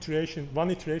just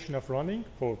one iteration of running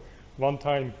for one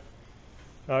time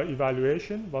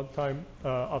evaluation, one time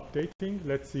updating.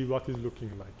 Let's see what is looking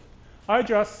like. I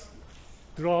just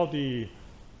draw the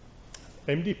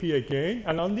MDP again,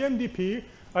 and on the MDP,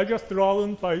 I just draw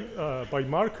it by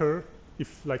marker.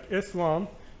 If like S1,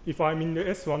 if I'm in the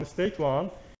S1 state 1,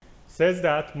 says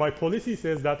that my policy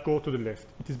says that go to the left.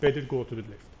 It is better go to the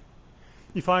left.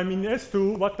 If I'm in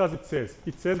S2, what does it say?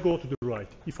 It says go to the right.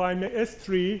 If I'm in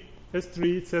S3,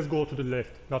 it says go to the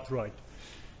left, not right.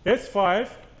 S5,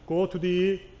 go to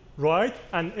the right,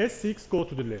 and S6, go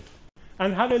to the left.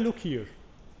 And have a look here.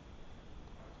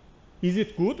 Is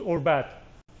it good or bad?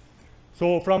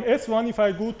 So from S1, if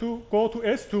I go to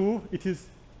S2, it is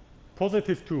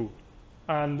positive 2.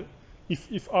 And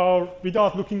if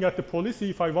without looking at the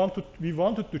policy, if we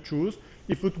wanted to choose,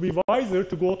 it would be wiser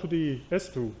to go to the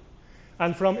S2.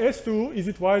 And from S2, is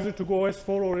it wiser to go S4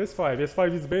 or S5?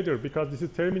 S5 is better because this is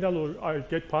terminal, or I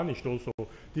get punished also.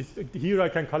 Here I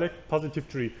can collect positive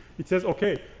 3. It says,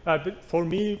 okay, for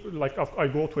me, like I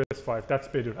go to S5, that's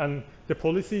better. And the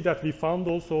policy that we found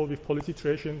also with policy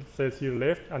iteration says here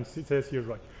left and it says here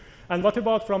right. And what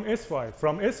about from S5?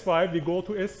 From S5, we go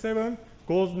to S7,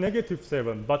 goes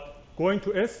 -7. But going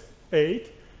to S8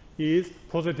 is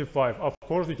 +5. Of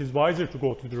course, it is wiser to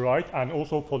go to the right, and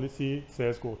also policy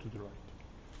says go to the right.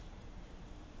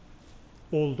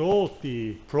 Although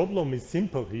the problem is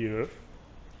simple here,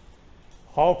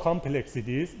 how complex it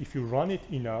is, if you run it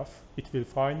enough, it will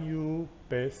find you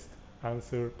best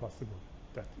answer possible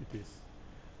that it is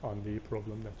on the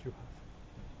problem that you have.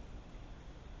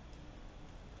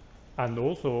 And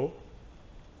also,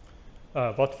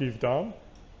 what we've done,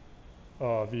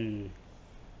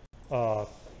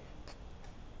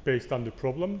 based on the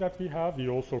problem that we have, we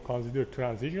also consider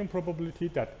transition probability,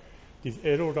 that this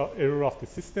error of the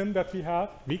system that we have.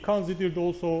 We considered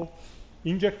also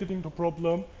injected into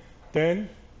problem. Then,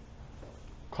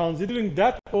 considering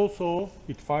that also,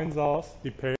 it finds us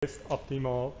the best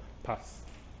optimal path.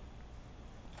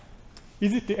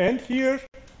 Is it the end here?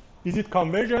 Is it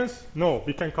convergence? No,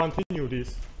 we can continue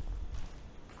this.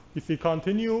 If we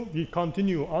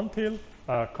continue until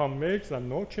converge and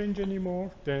no change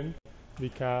anymore, then we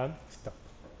can stop.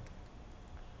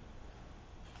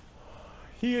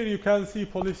 Here you can see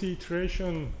policy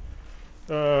iteration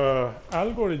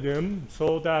algorithm,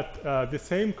 so that the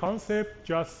same concept,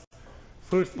 just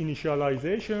first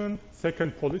initialization,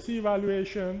 second policy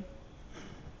evaluation,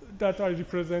 that I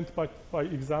represent by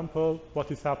example. What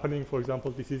is happening, for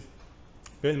example, this is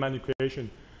Bellman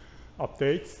equation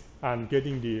updates and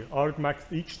getting the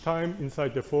argmax each time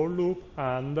inside the for loop,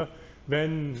 and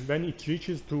when it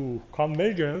reaches to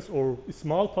convergence or a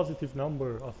small positive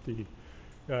number of the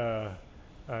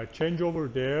change over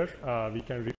there, we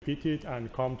can repeat it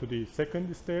and come to the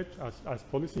second stage as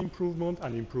policy improvement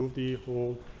and improve the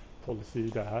whole policy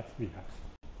that we have.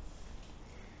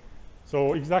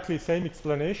 So exactly same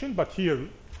explanation, but here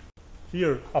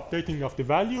updating of the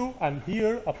value, and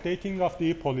here updating of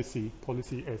the policy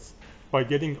S, by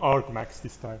getting argmax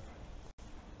this time.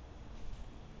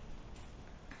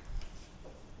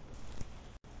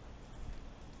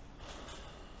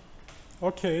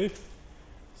 Okay,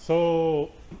 so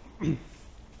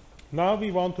now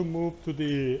we want to move to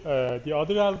the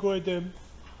other algorithm,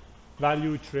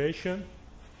 value iteration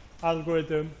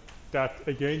algorithm, that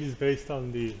again is based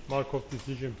on the Markov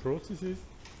decision processes,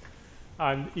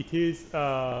 and it is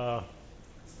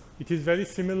very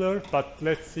similar, but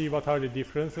let's see what are the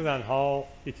differences and how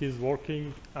it is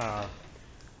working.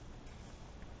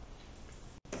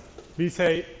 We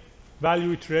say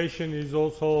value iteration is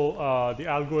also the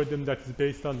algorithm that is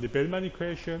based on the Bellman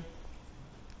equation,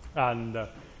 and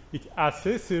it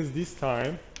assesses this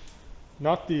time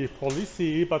not the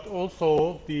policy but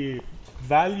also the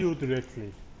value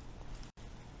directly.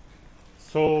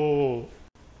 So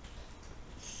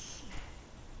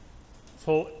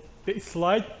the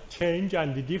slight change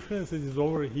and the differences is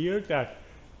over here, that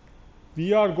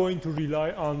we are going to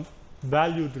rely on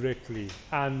value directly,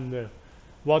 and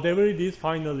whatever it is,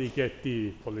 finally get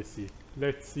the policy.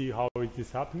 Let's see how it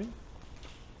is happening.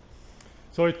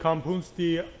 So it computes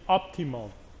the optimum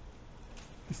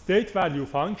state value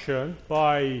function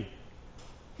by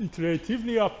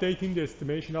iteratively updating the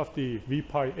estimation of the V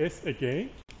pi s again,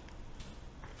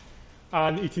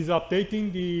 and it is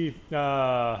updating the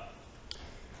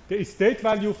state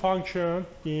value function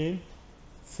in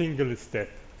single step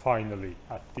finally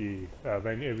at the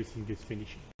when everything is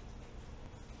finishing.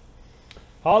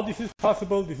 How this is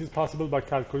possible? This is possible by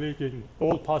calculating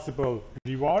all possible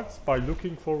rewards, by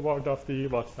looking forward of the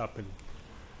what's happening.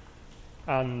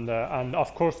 And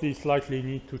of course, we slightly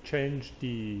need to change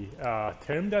the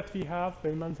term that we have,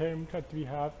 Bellman term that we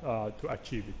have, to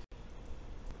achieve it.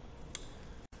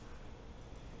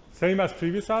 Same as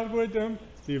previous algorithm,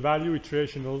 the value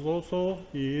iteration also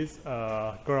is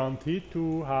guaranteed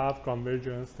to have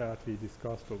convergence that we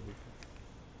discussed over here.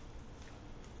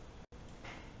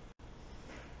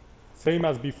 Same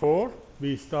as before,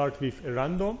 we start with a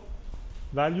random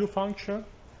value function,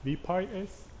 V pi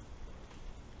s.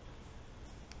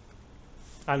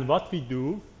 And what we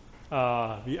do,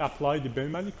 we apply the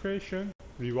Bellman equation,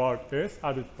 reward s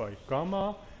added by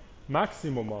gamma,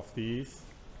 maximum of these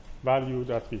value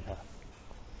that we have.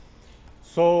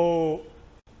 So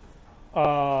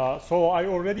I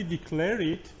already declare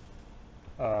it,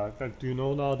 that you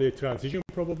know now the transition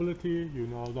probability, you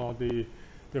know now the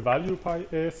value pi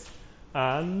s,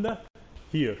 and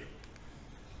here.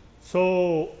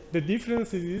 So the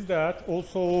difference is that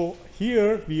also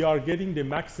here we are getting the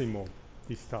maximum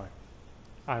this time,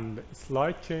 and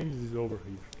slight change is over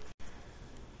here.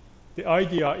 The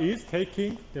idea is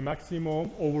taking the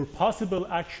maximum over possible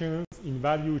actions in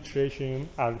value iteration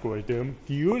algorithm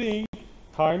during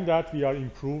time that we are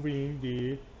improving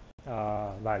the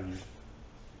value.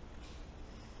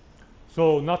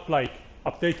 So not like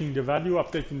updating the value,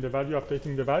 updating the value,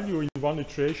 updating the value in one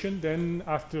iteration. Then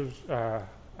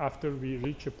after we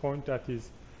reach a point that is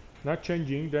not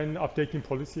changing, then updating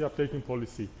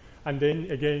policy, and then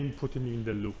again putting in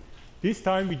the loop. This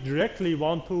time we directly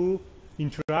want to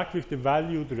interact with the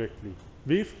value directly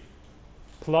with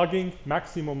plugging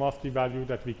maximum of the value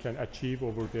that we can achieve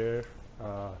over there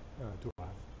to have.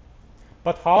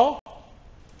 But how?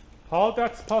 How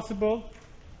that's possible?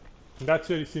 That's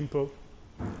very simple.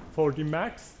 For the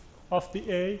max of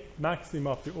the A, maximum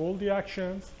of all the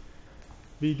actions,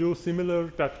 we do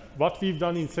similar that what we've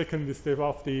done in second step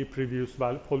of the previous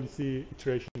policy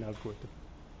iteration algorithm.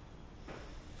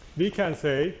 We can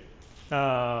say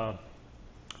for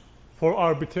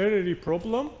arbitrary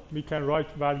problem, we can write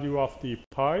value of the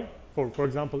pi. For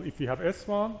example, if we have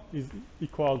S1 is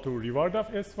equal to reward of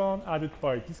S1 added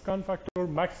by discount factor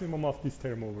maximum of this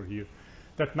term over here.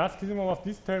 That maximum of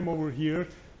this term over here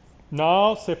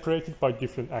now separated by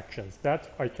different actions.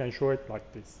 That I can show it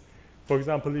like this. For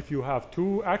example, if you have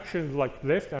two actions like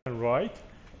left and right,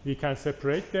 we can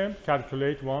separate them,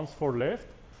 calculate once for left,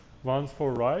 once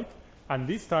for right, and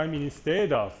this time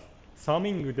instead of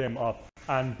summing them up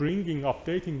and bringing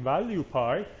updating value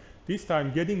pi, this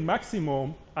time getting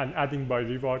maximum and adding by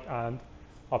reward and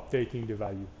updating the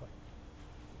value pi.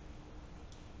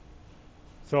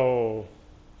 So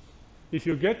if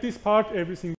you get this part,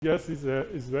 everything else is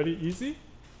very easy.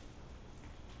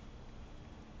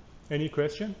 Any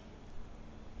question?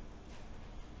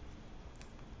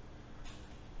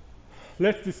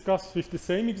 Let's discuss with the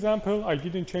same example. I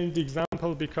didn't change the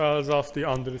example because of the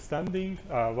understanding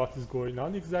what is going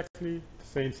on exactly.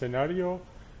 Same scenario.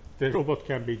 The robot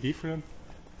can be different,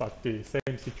 but the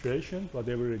same situation,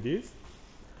 whatever it is.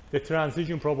 The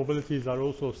transition probabilities are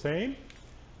also same.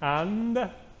 And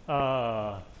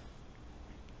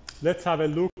let's have a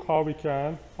look how we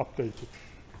can update it.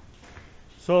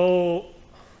 So,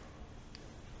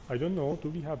 I don't know, do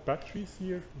we have batteries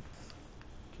here?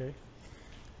 Okay.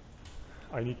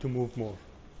 I need to move more.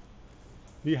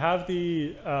 We have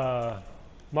the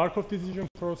Markov decision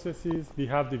processes. We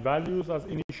have the values as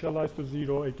initialized to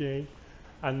 0 again.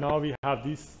 And now we have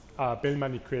this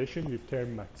Bellman equation with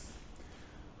term max.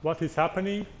 What is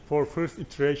happening for first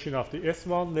iteration of the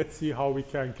S1? Let's see how we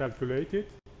can calculate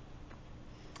it.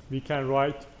 We can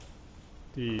write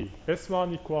the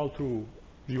S1 equal to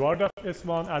reward of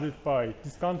S1 added by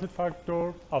discounted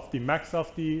factor of the max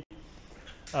of the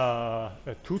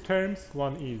two terms.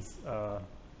 One is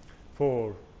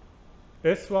for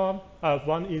S1,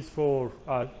 one is for,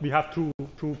 we have two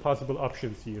possible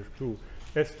options here,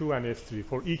 S2 and S3.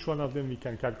 For each one of them, we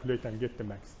can calculate and get the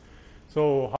max.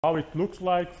 So how it looks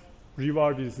like,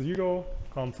 reward is 0,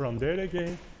 come from there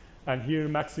again, and here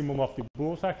maximum of the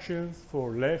both actions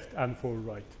for left and for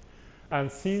right.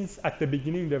 And since at the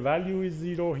beginning the value is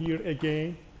 0 here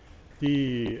again,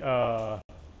 the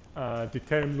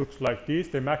term looks like this,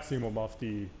 the maximum of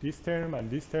this term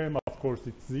and this term, of course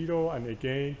it's 0, and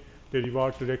again the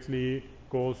reward directly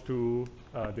goes to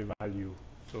the value.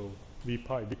 So v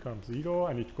pi becomes 0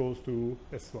 and it goes to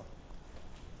S1.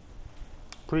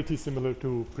 Pretty similar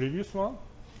to previous one,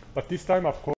 but this time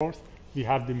of course we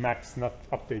have the max, not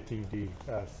updating the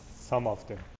sum of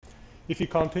them. If we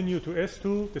continue to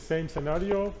S2, the same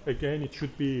scenario, again it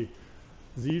should be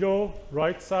 0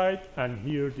 right side and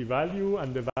here the value,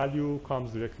 and the value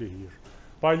comes directly here.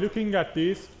 By looking at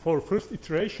this, for first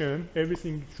iteration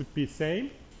everything should be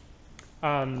same,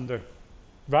 and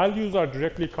values are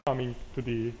directly coming to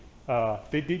the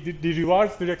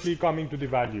rewards directly coming to the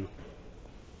value.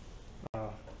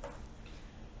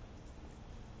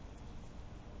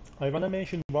 I want to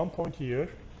mention one point here.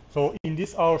 So in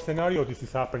this our scenario this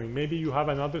is happening. Maybe you have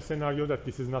another scenario that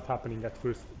this is not happening at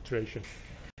first iteration,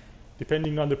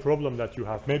 depending on the problem that you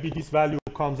have. Maybe this value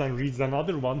comes and reads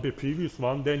another one, the previous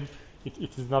one, then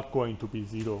it is not going to be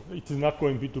 0. It is not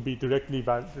going to be directly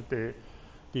the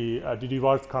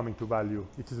rewards coming to value.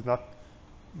 It is not.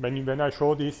 When I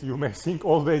show this, you may think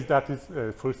always that is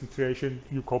first iteration,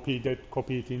 you copy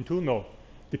it into. No,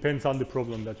 depends on the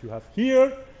problem that you have.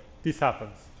 Here, this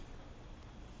happens.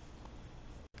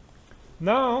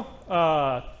 Now,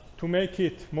 to make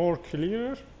it more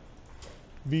clear,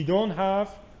 we don't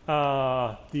have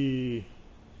the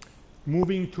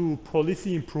moving to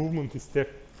policy improvement step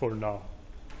for now.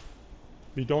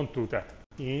 We don't do that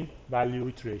in value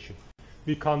iteration.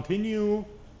 We continue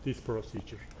this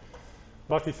procedure.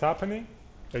 What is happening?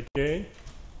 Again,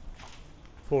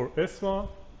 for S1,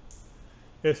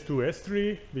 S2,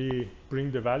 S3, we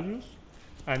bring the values.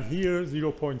 And here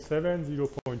 0.7,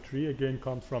 0.3 again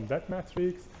comes from that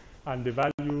matrix, and the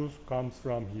values comes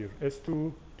from here,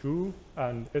 S2 2,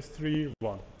 and S3,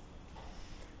 1.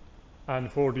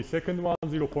 And for the second one,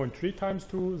 0.3 times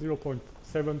 2,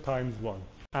 0.7 times 1.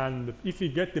 And if we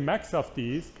get the max of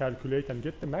these, calculate and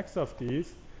get the max of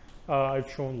these,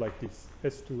 I've shown like this,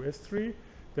 S2, S3,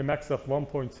 the max of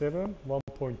 1.7,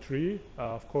 1.3,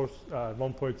 of course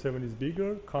 1.7 is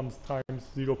bigger, comes times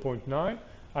 0.9,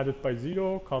 added by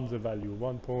 0 comes a value,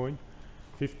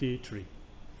 1.53.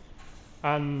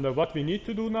 And what we need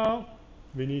to do now,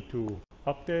 we need to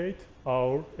update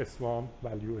our S1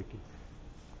 value again.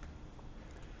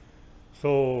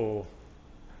 So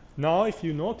now if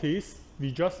you notice,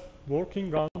 we just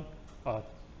working on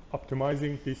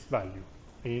optimizing this value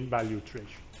in value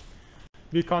iteration.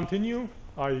 We continue.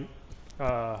 I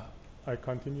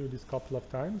continue this couple of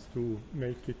times to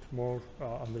make it more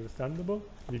understandable.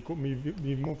 We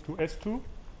move to S2.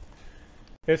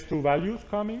 S2 values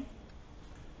coming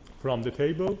from the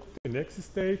table, the next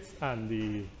states, and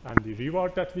the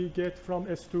reward that we get from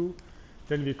S2.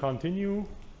 Then we continue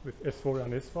with S4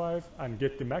 and S5 and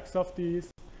get the max of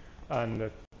these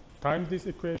and times this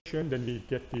equation. Then we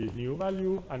get the new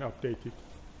value and update it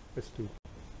S2.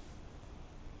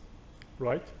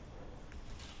 Right?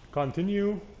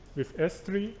 Continue with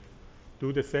S3,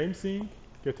 do the same thing,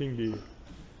 getting the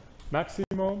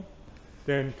maximum,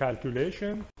 then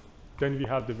calculation, then we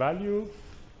have the value,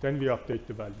 then we update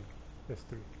the value,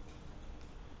 S3.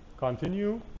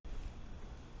 Continue.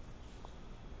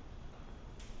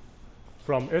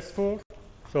 From S4,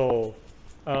 so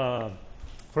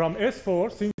from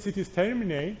S4, since it is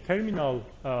terminal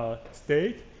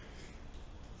state,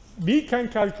 we can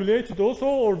calculate it also,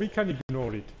 or we can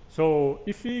ignore it. So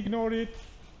if we ignore it,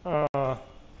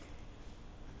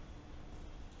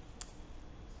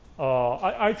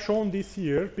 I've shown this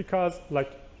here because,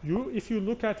 like, if you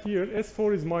look at here,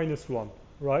 S4 is -1,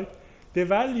 right? The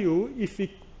value, if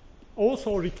we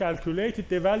also recalculate it,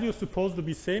 the value is supposed to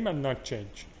be same and not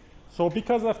change. So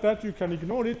because of that, you can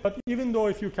ignore it. But even though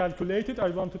if you calculate it, I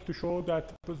wanted to show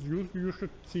that you should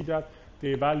see that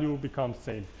the value becomes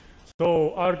same.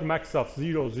 So arg max of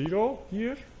 0, 0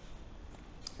 here,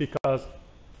 because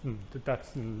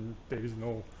there is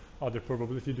no other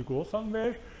probability to go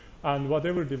somewhere. And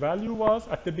whatever the value was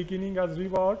at the beginning as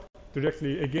reward,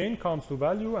 directly again comes to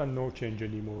value and no change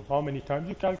anymore. How many times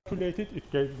you calculate it,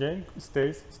 it again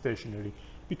stays stationary.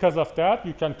 Because of that,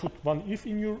 you can put one if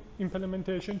in your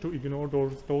implementation to ignore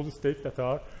those states that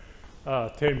are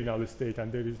terminal state,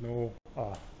 and there is no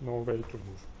way to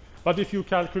move. But if you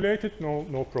calculate it,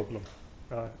 no problem.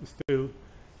 Still,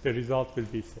 the result will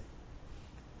be same.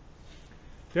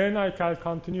 Then I can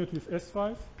continue with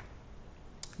S5.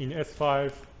 In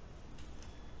S5,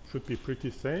 should be pretty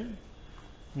same.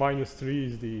 -3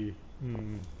 is the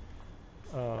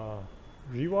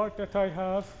reward that I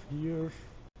have here.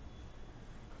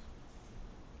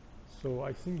 So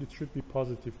I think it should be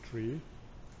 +3.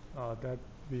 That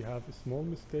we have a small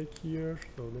mistake here.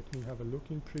 So let me have a look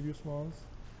in previous ones.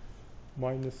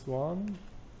 -1,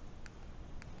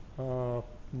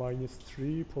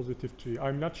 -3, +3.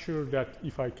 I'm not sure that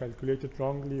if I calculated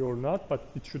wrongly or not, but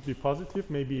it should be positive.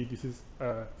 Maybe this is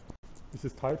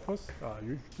typos.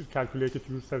 You should calculate it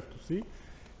yourself to see.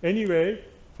 Anyway,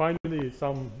 finally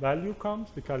some value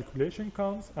comes, the calculation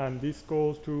comes, and this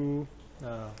goes to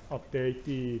update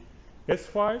the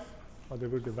S5,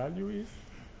 whatever the value is.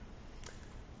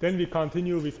 Then we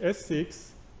continue with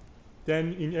S6.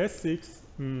 Then in S6,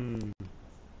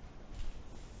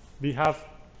 we have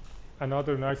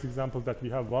another nice example that we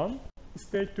have one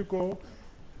state to go.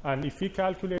 And if we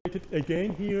calculate it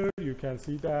again here, you can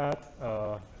see that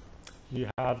we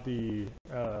have the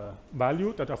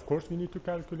value that of course we need to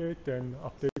calculate. Then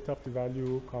update of the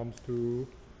value comes to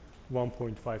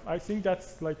 1.5. I think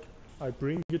that's like, I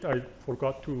bring it, I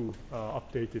forgot to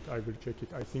update it. I will check it.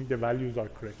 I think the values are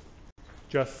correct.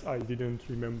 Just I didn't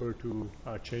remember to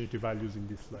change the values in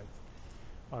this slide.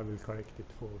 I will correct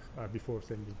it for before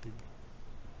sending to you.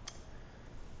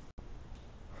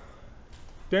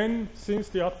 Then, since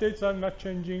the updates are not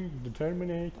changing,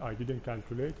 terminate. I didn't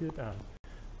calculate it and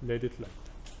let it like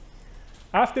that.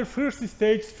 After first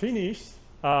stage finished,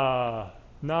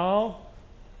 now,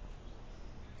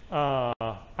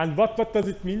 and what does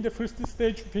it mean, the first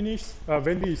stage finish?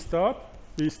 When we stop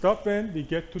when we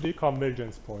get to the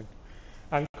convergence point.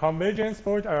 And convergence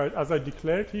point, as I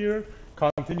declared here,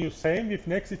 continues same with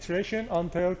next iteration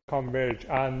until converge.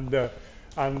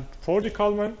 And for the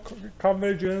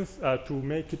convergence, to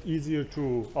make it easier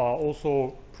to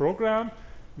also program,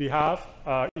 we have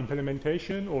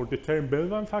implementation or the term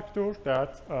Bellman factor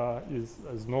that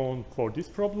is known for this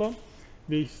problem.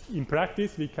 In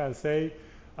practice, we can say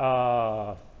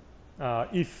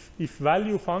if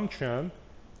value function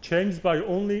changed by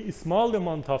only a small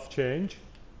amount of change,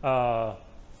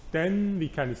 then we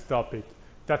can stop it.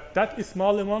 That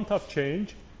small amount of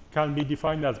change can be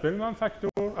defined as Bellman factor,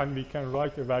 and we can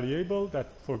write a variable that,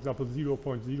 for example,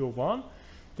 0.01.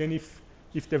 Then if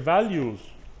the values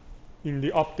in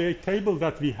the update table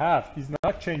that we have is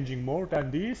not changing more than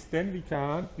this, then we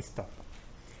can stop.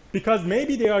 Because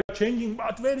maybe they are changing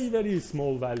but very, very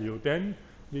small value, then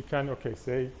we can, okay,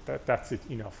 say that that's it,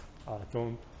 enough.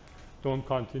 Don't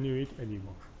continue it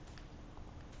anymore.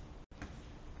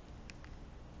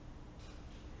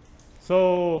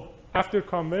 So after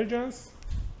convergence,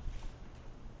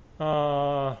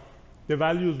 the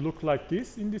values look like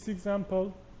this in this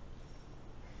example.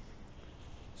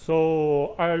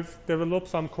 So I've developed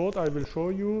some code. I will show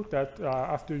you that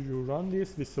after you run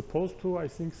this, we're supposed to, I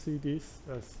think, see this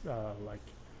as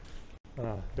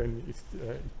then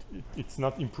it's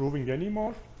not improving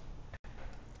anymore.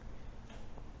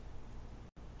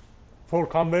 For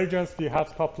convergence, we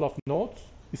have a couple of nodes.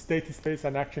 State space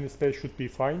and action space should be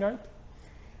finite.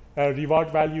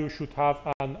 Reward value should have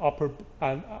an upper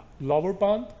and lower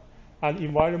bound, and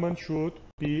environment should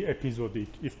be episodic.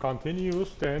 If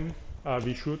continuous, then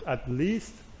we should at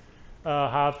least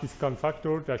have discount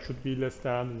factor that should be less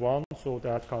than 1, so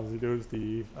that considers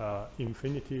the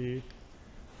infinity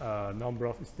number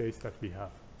of states that we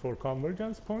have for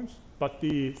convergence points. But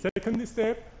the second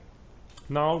step,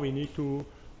 now we need to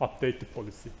update the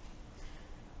policy.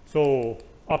 So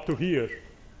up to here,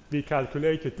 we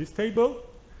calculated this table.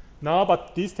 Now,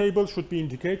 but this table should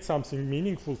indicate something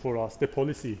meaningful for us, the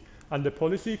policy. And the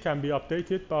policy can be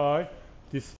updated by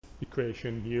this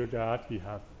equation here that we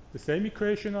have. The same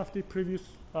equation of the previous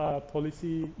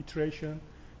policy iteration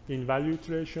in value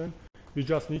iteration. We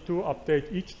just need to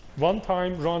update each one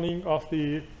time running of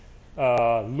the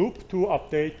loop to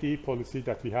update the policy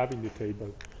that we have in the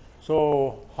table.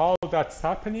 So how that's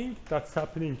happening? That's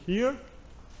happening here.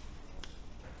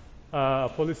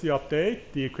 Policy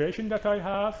update, the equation that I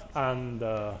have, and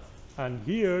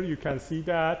here you can see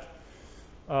that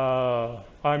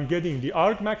I'm getting the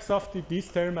argmax of this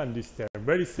term and this term.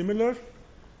 Very similar.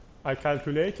 I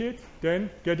calculate it, then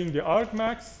getting the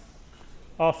argmax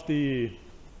of the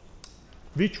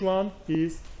which one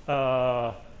is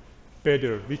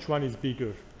better, which one is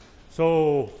bigger.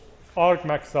 So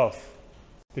argmax of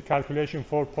the calculation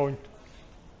 4.314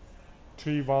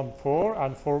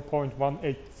 and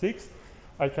 4.186.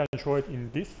 I can show it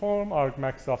in this form,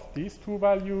 argmax of these two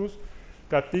values.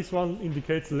 That this one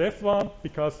indicates left one,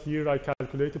 because here I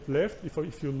calculated left.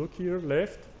 If you look here,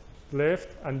 left,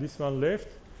 and this one left,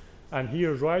 and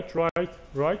here right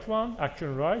one,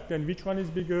 action right, then which one is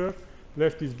bigger?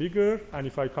 Left is bigger, and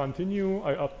if I continue,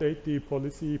 I update the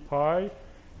policy pi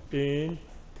in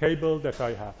table that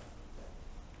I have.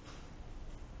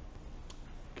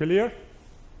 Clear?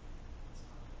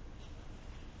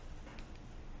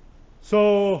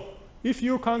 So if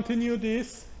you continue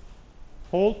this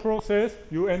whole process,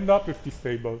 you end up with this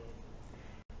table,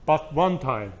 but one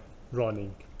time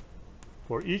running.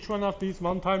 For each one of these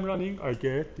one time running, I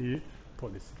get the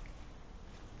policy.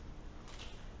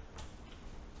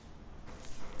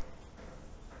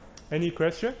 Any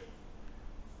question?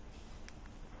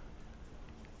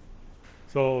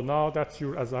 So now that's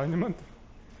your assignment.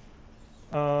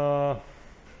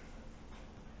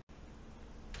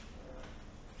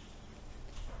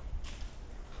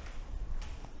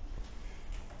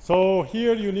 So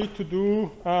here you need to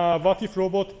do what if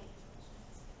robot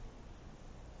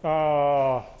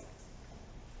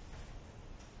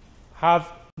have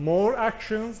more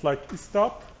actions like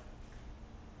stop,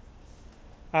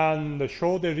 and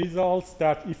show the results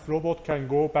that if robot can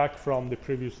go back from the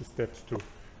previous steps too.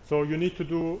 So you need to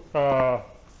do,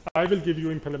 I will give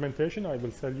you implementation, I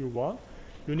will tell you one.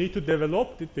 You need to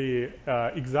develop the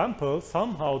example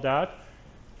somehow that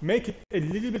make it a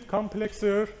little bit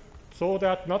complexer, so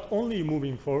that not only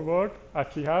moving forward,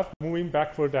 actually have moving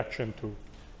backward action too.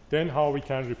 Then how we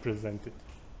can represent it.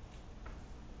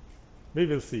 We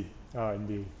will see in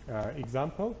the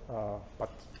example, but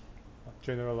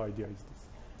general idea is this.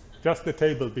 Just the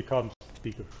table becomes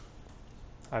bigger,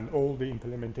 and all the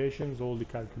implementations, all the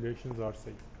calculations are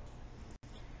safe.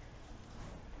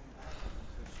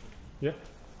 Yeah?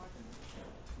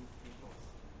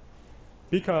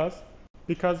 Because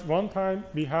one time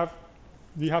we have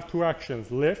two actions,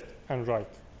 left and right.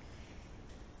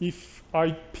 If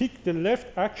I pick the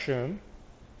left action,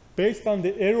 based on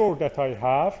the error that I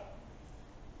have,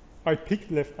 I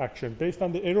picked left action. Based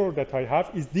on the error that I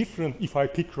have is different if I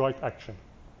pick right action.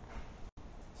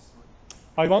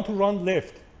 I want to run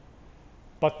left,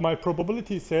 but my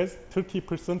probability says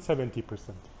 30%,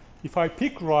 70%. If I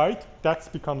pick right, that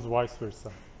becomes vice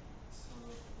versa.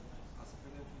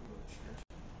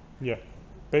 Yeah,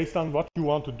 based on what you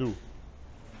want to do.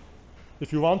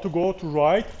 If you want to go to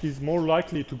right, it's more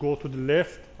likely to go to the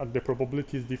left, and the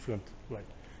probability is different, like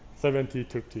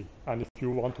 70-30. And if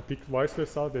you want to pick vice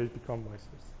versa, they become vice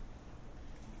versa.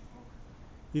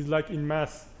 It's like in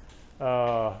math,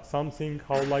 something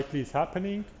how likely is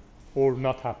happening or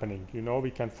not happening. You know,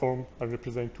 we can form and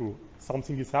represent to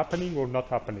something is happening or not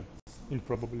happening in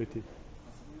probability.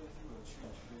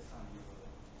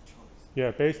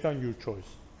 Yeah, based on your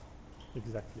choice.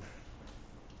 Exactly.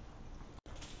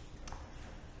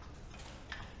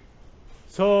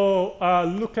 So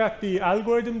look at the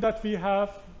algorithm that we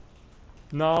have.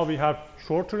 Now we have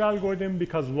shorter algorithm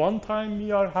because one time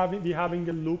we are having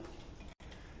a loop,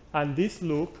 and this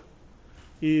loop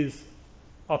is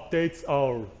updates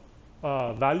our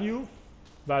value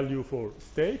for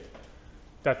state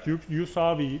that you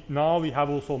saw. Now we have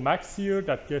also max here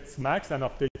that gets max and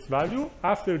updates value.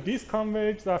 After this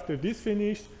converges, after this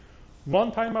finished,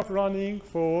 one time of running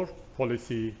for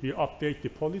policy, we update the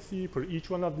policy for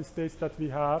each one of the states that we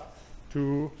have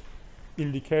to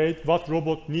indicate what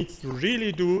robot needs to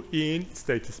really do in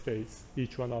state space,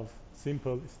 each one of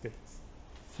simple states,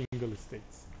 single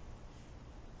states.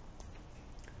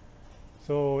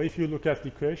 So if you look at the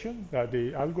equation,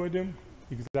 the algorithm,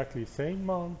 exactly same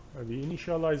one. We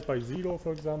initialize by 0,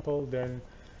 for example, then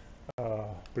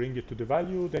bring it to the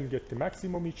value, then get the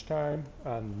maximum each time,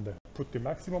 and put the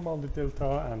maximum on the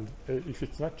delta. And if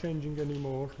it's not changing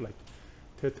anymore, like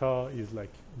theta is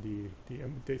like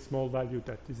the small value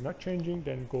that is not changing,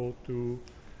 then go to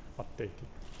updating.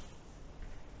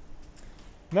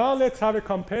 Now let's have a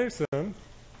comparison.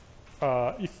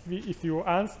 If you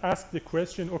ask the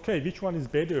question, okay, which one is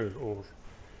better, or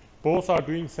both are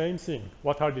doing same thing,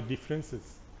 what are the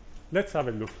differences? Let's have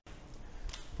a look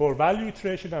for value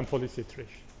iteration and policy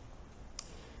iteration.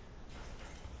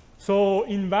 So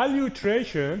in value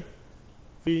iteration,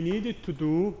 we needed to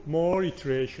do more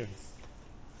iterations.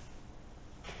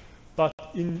 But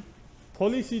in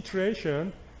policy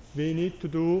iteration, we need to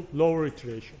do lower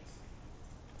iterations,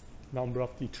 number of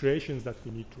iterations that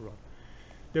we need to run.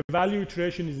 The value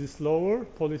iteration is slower,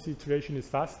 policy iteration is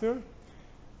faster.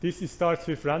 This starts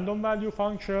with random value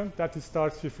function, that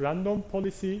starts with random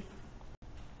policy.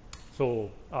 So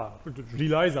it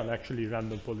relies on actually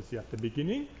random policy at the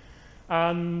beginning.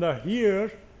 And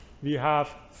here we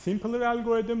have simpler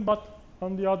algorithm, but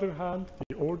on the other hand,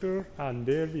 the order, and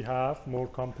there we have more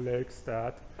complex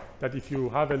that if you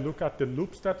have a look at the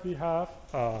loops that we have,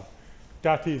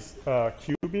 that is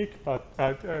cubic, but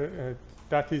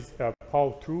that is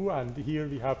POW2, and here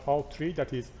we have POW3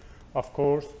 that is, of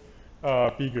course,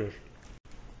 bigger,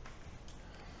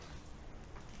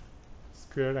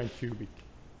 square and cubic.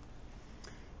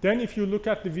 Then if you look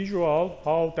at the visual,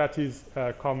 how that is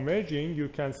converging, you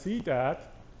can see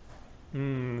that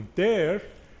there,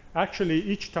 actually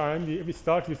each time we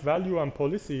start with value and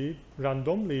policy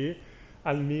randomly,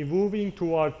 and we moving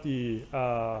toward the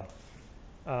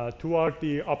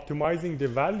optimizing the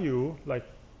value, like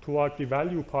toward the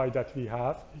value pi that we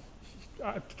have,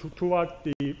 toward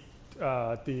the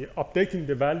updating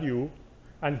the value,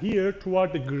 and here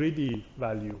toward the greedy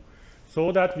value,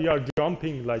 so that we are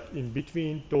jumping like in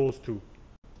between those two,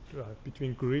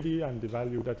 between greedy and the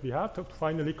value that we have to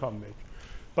finally converge.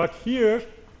 But here,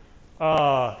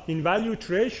 in value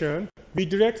iteration, we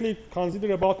directly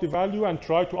consider about the value and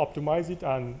try to optimize it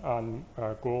and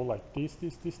go like this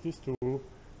to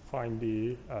find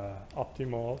the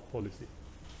optimal policy.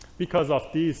 Because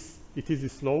of this, it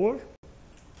is slower,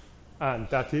 and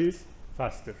that is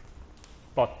faster.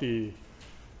 But the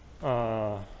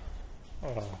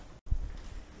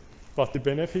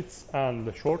benefits and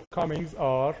the shortcomings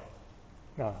are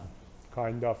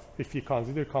kind of, if you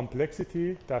consider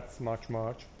complexity, that's much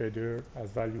better as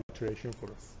value iteration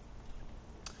for us.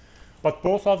 But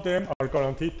both of them are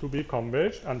guaranteed to be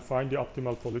converged and find the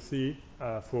optimal policy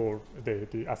for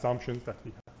the assumptions that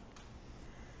we have.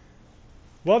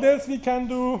 What else we can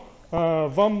do?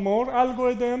 One more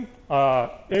algorithm.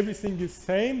 Everything is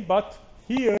same, but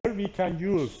here we can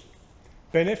use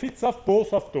benefits of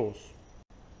both of those.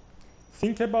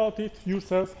 Think about it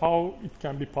yourself, how it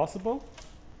can be possible.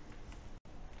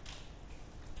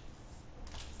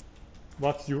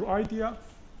 What's your idea?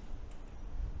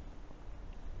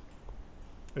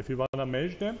 If you want to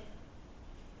merge them.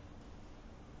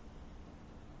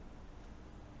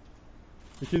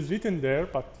 It is written there,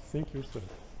 but think yourself.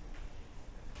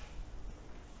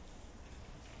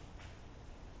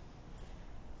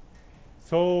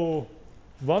 So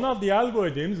one of the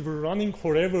algorithms were running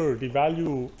forever the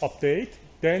value update,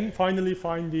 then finally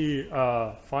find the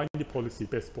policy,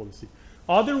 best policy.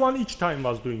 Other one each time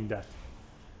was doing that.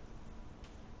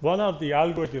 one of the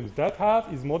algorithms that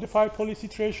have is modified policy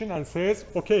iteration and says,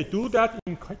 okay, do that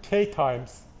in k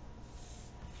times.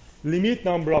 Limit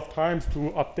number of times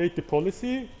to update the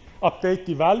policy, update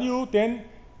the value, then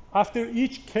after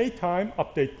each k time,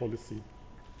 update policy.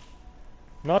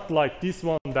 Not like this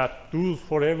one that does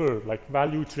forever, like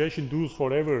value iteration does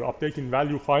forever, updating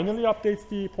value finally updates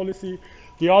the policy.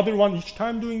 The other one each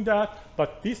time doing that,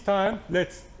 but this time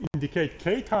let's indicate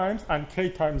k times and k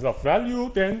times of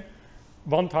value, then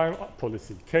one time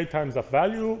policy. K times of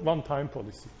value, one time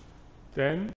policy.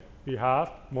 Then we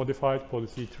have modified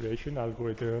policy iteration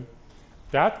algorithm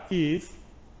that is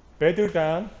better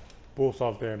than both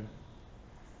of them.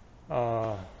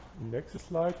 Next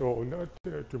slide, or no,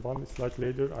 to one slide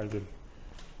later, I will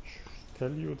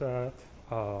tell you that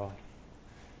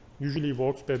usually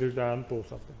works better than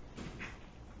both of them.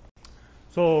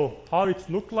 So how it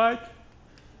look like?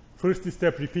 First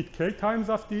step, repeat k times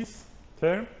of this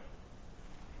term.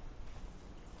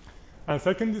 And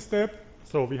second step,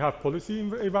 so we have policy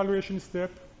evaluation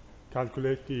step,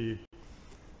 calculate the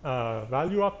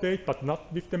value update, but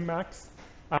not with the max.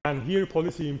 And here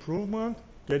policy improvement,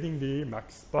 getting the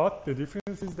max. But the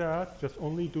difference is that just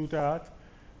only do that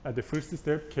at the first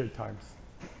step k times.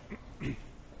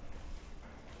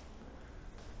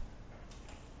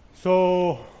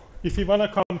 So if you want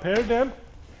to compare them,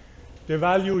 the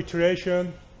value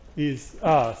iteration is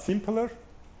simpler.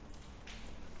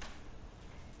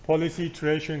 Policy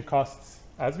iteration costs,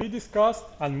 as we discussed,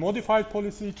 and modified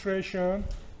policy iteration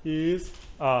is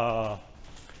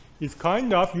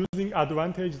kind of using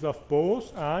advantages of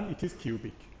both, and it is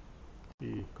cubic.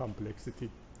 The complexity,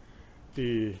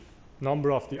 the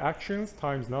number of the actions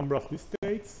times number of the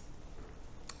states,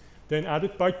 then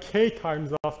added by k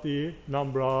times of the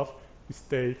number of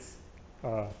states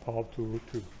power to root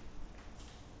 2.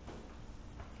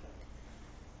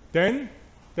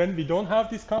 Then we don't have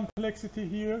this complexity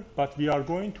here, but we are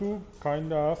going to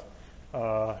kind of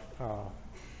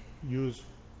use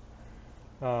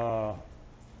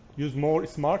more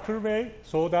smarter way,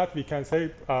 so that we can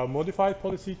say modified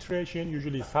policy iteration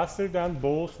usually is faster than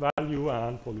both value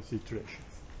and policy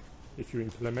iterations if you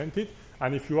implement it,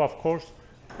 and if you of course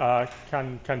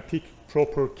can pick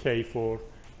proper k for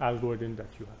algorithm that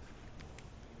you have.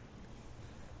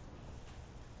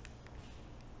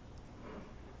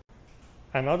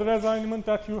 Another assignment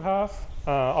that you have,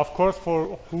 of course,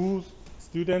 for whose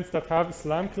students that have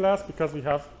Islam class, because we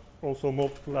have also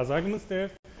multiple assignments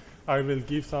there, I will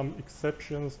give some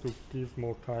exceptions to give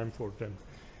more time for them.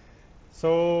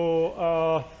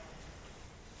 So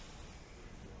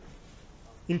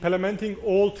implementing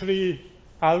all three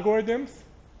algorithms,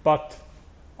 but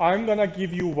I'm going to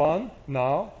give you one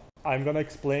now. I'm going to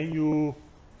explain you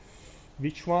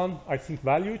which one. I think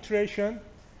value iteration.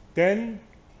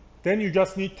 Then you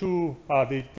just need to,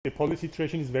 the policy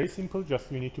iteration is very simple,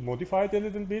 just you need to modify it a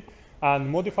little bit. And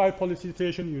modified policy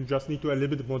iteration, you just need to a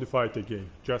little bit modify it again.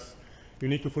 Just, you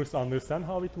need to first understand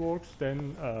how it works,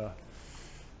 then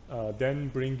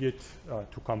bring it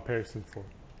to comparison form.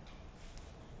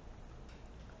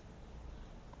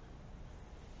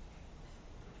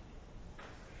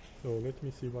 So let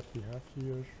me see what we have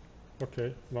here.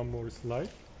 Okay, one more slide.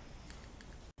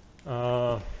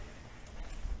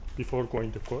 Before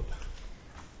going to code.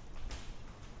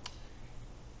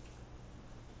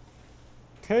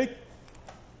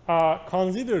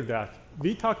 Consider that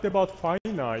we talked about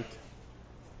finite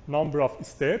number of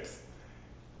steps.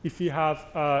 If we have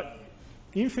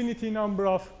infinity number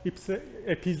of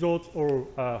episodes or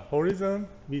horizon,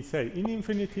 we say in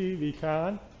infinity we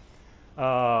can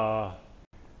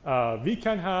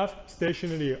have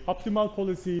stationary optimal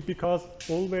policy, because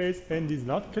always end is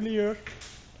not clear.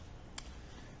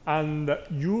 And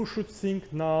you should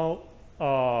think now,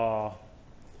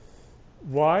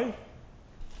 why,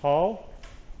 how,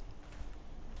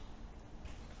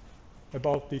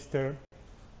 about this term.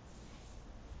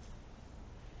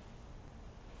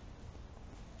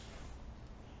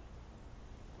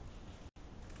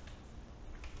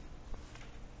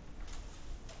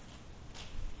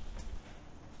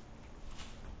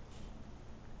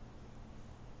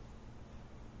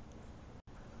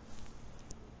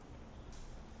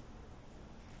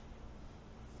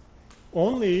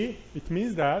 Only, it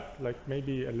means that, like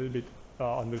maybe a little bit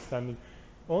understanding,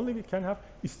 only we can have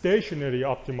a stationary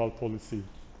optimal policy.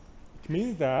 It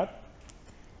means that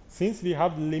since we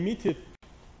have limited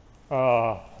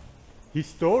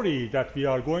history that we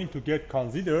are going to get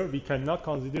considered, we cannot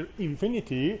consider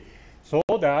infinity, so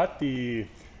that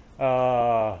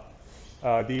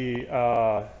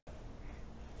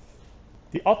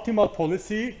the optimal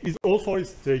policy is also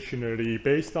stationary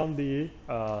based on the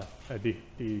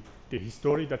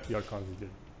history that we are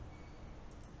considering.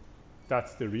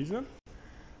 That's the reason.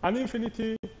 And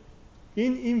infinite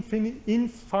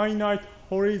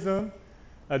horizon,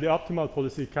 the optimal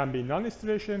policy can be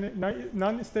non-stationary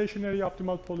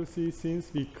optimal policy,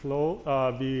 since we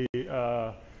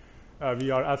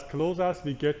are as close as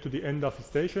we get to the end of the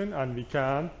station, and we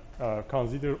can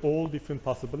consider all different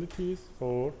possibilities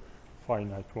for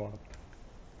finite one.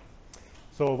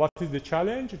 So what is the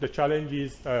challenge? The challenge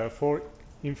is for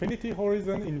infinity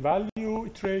horizon in value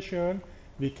iteration,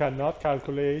 we cannot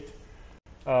calculate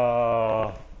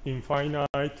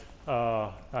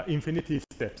infinity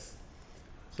steps.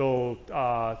 So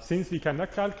since we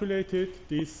cannot calculate it,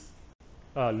 this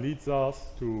leads us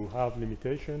to have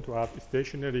limitation to have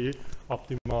stationary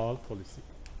optimal policy.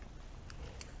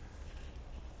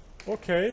 Okay.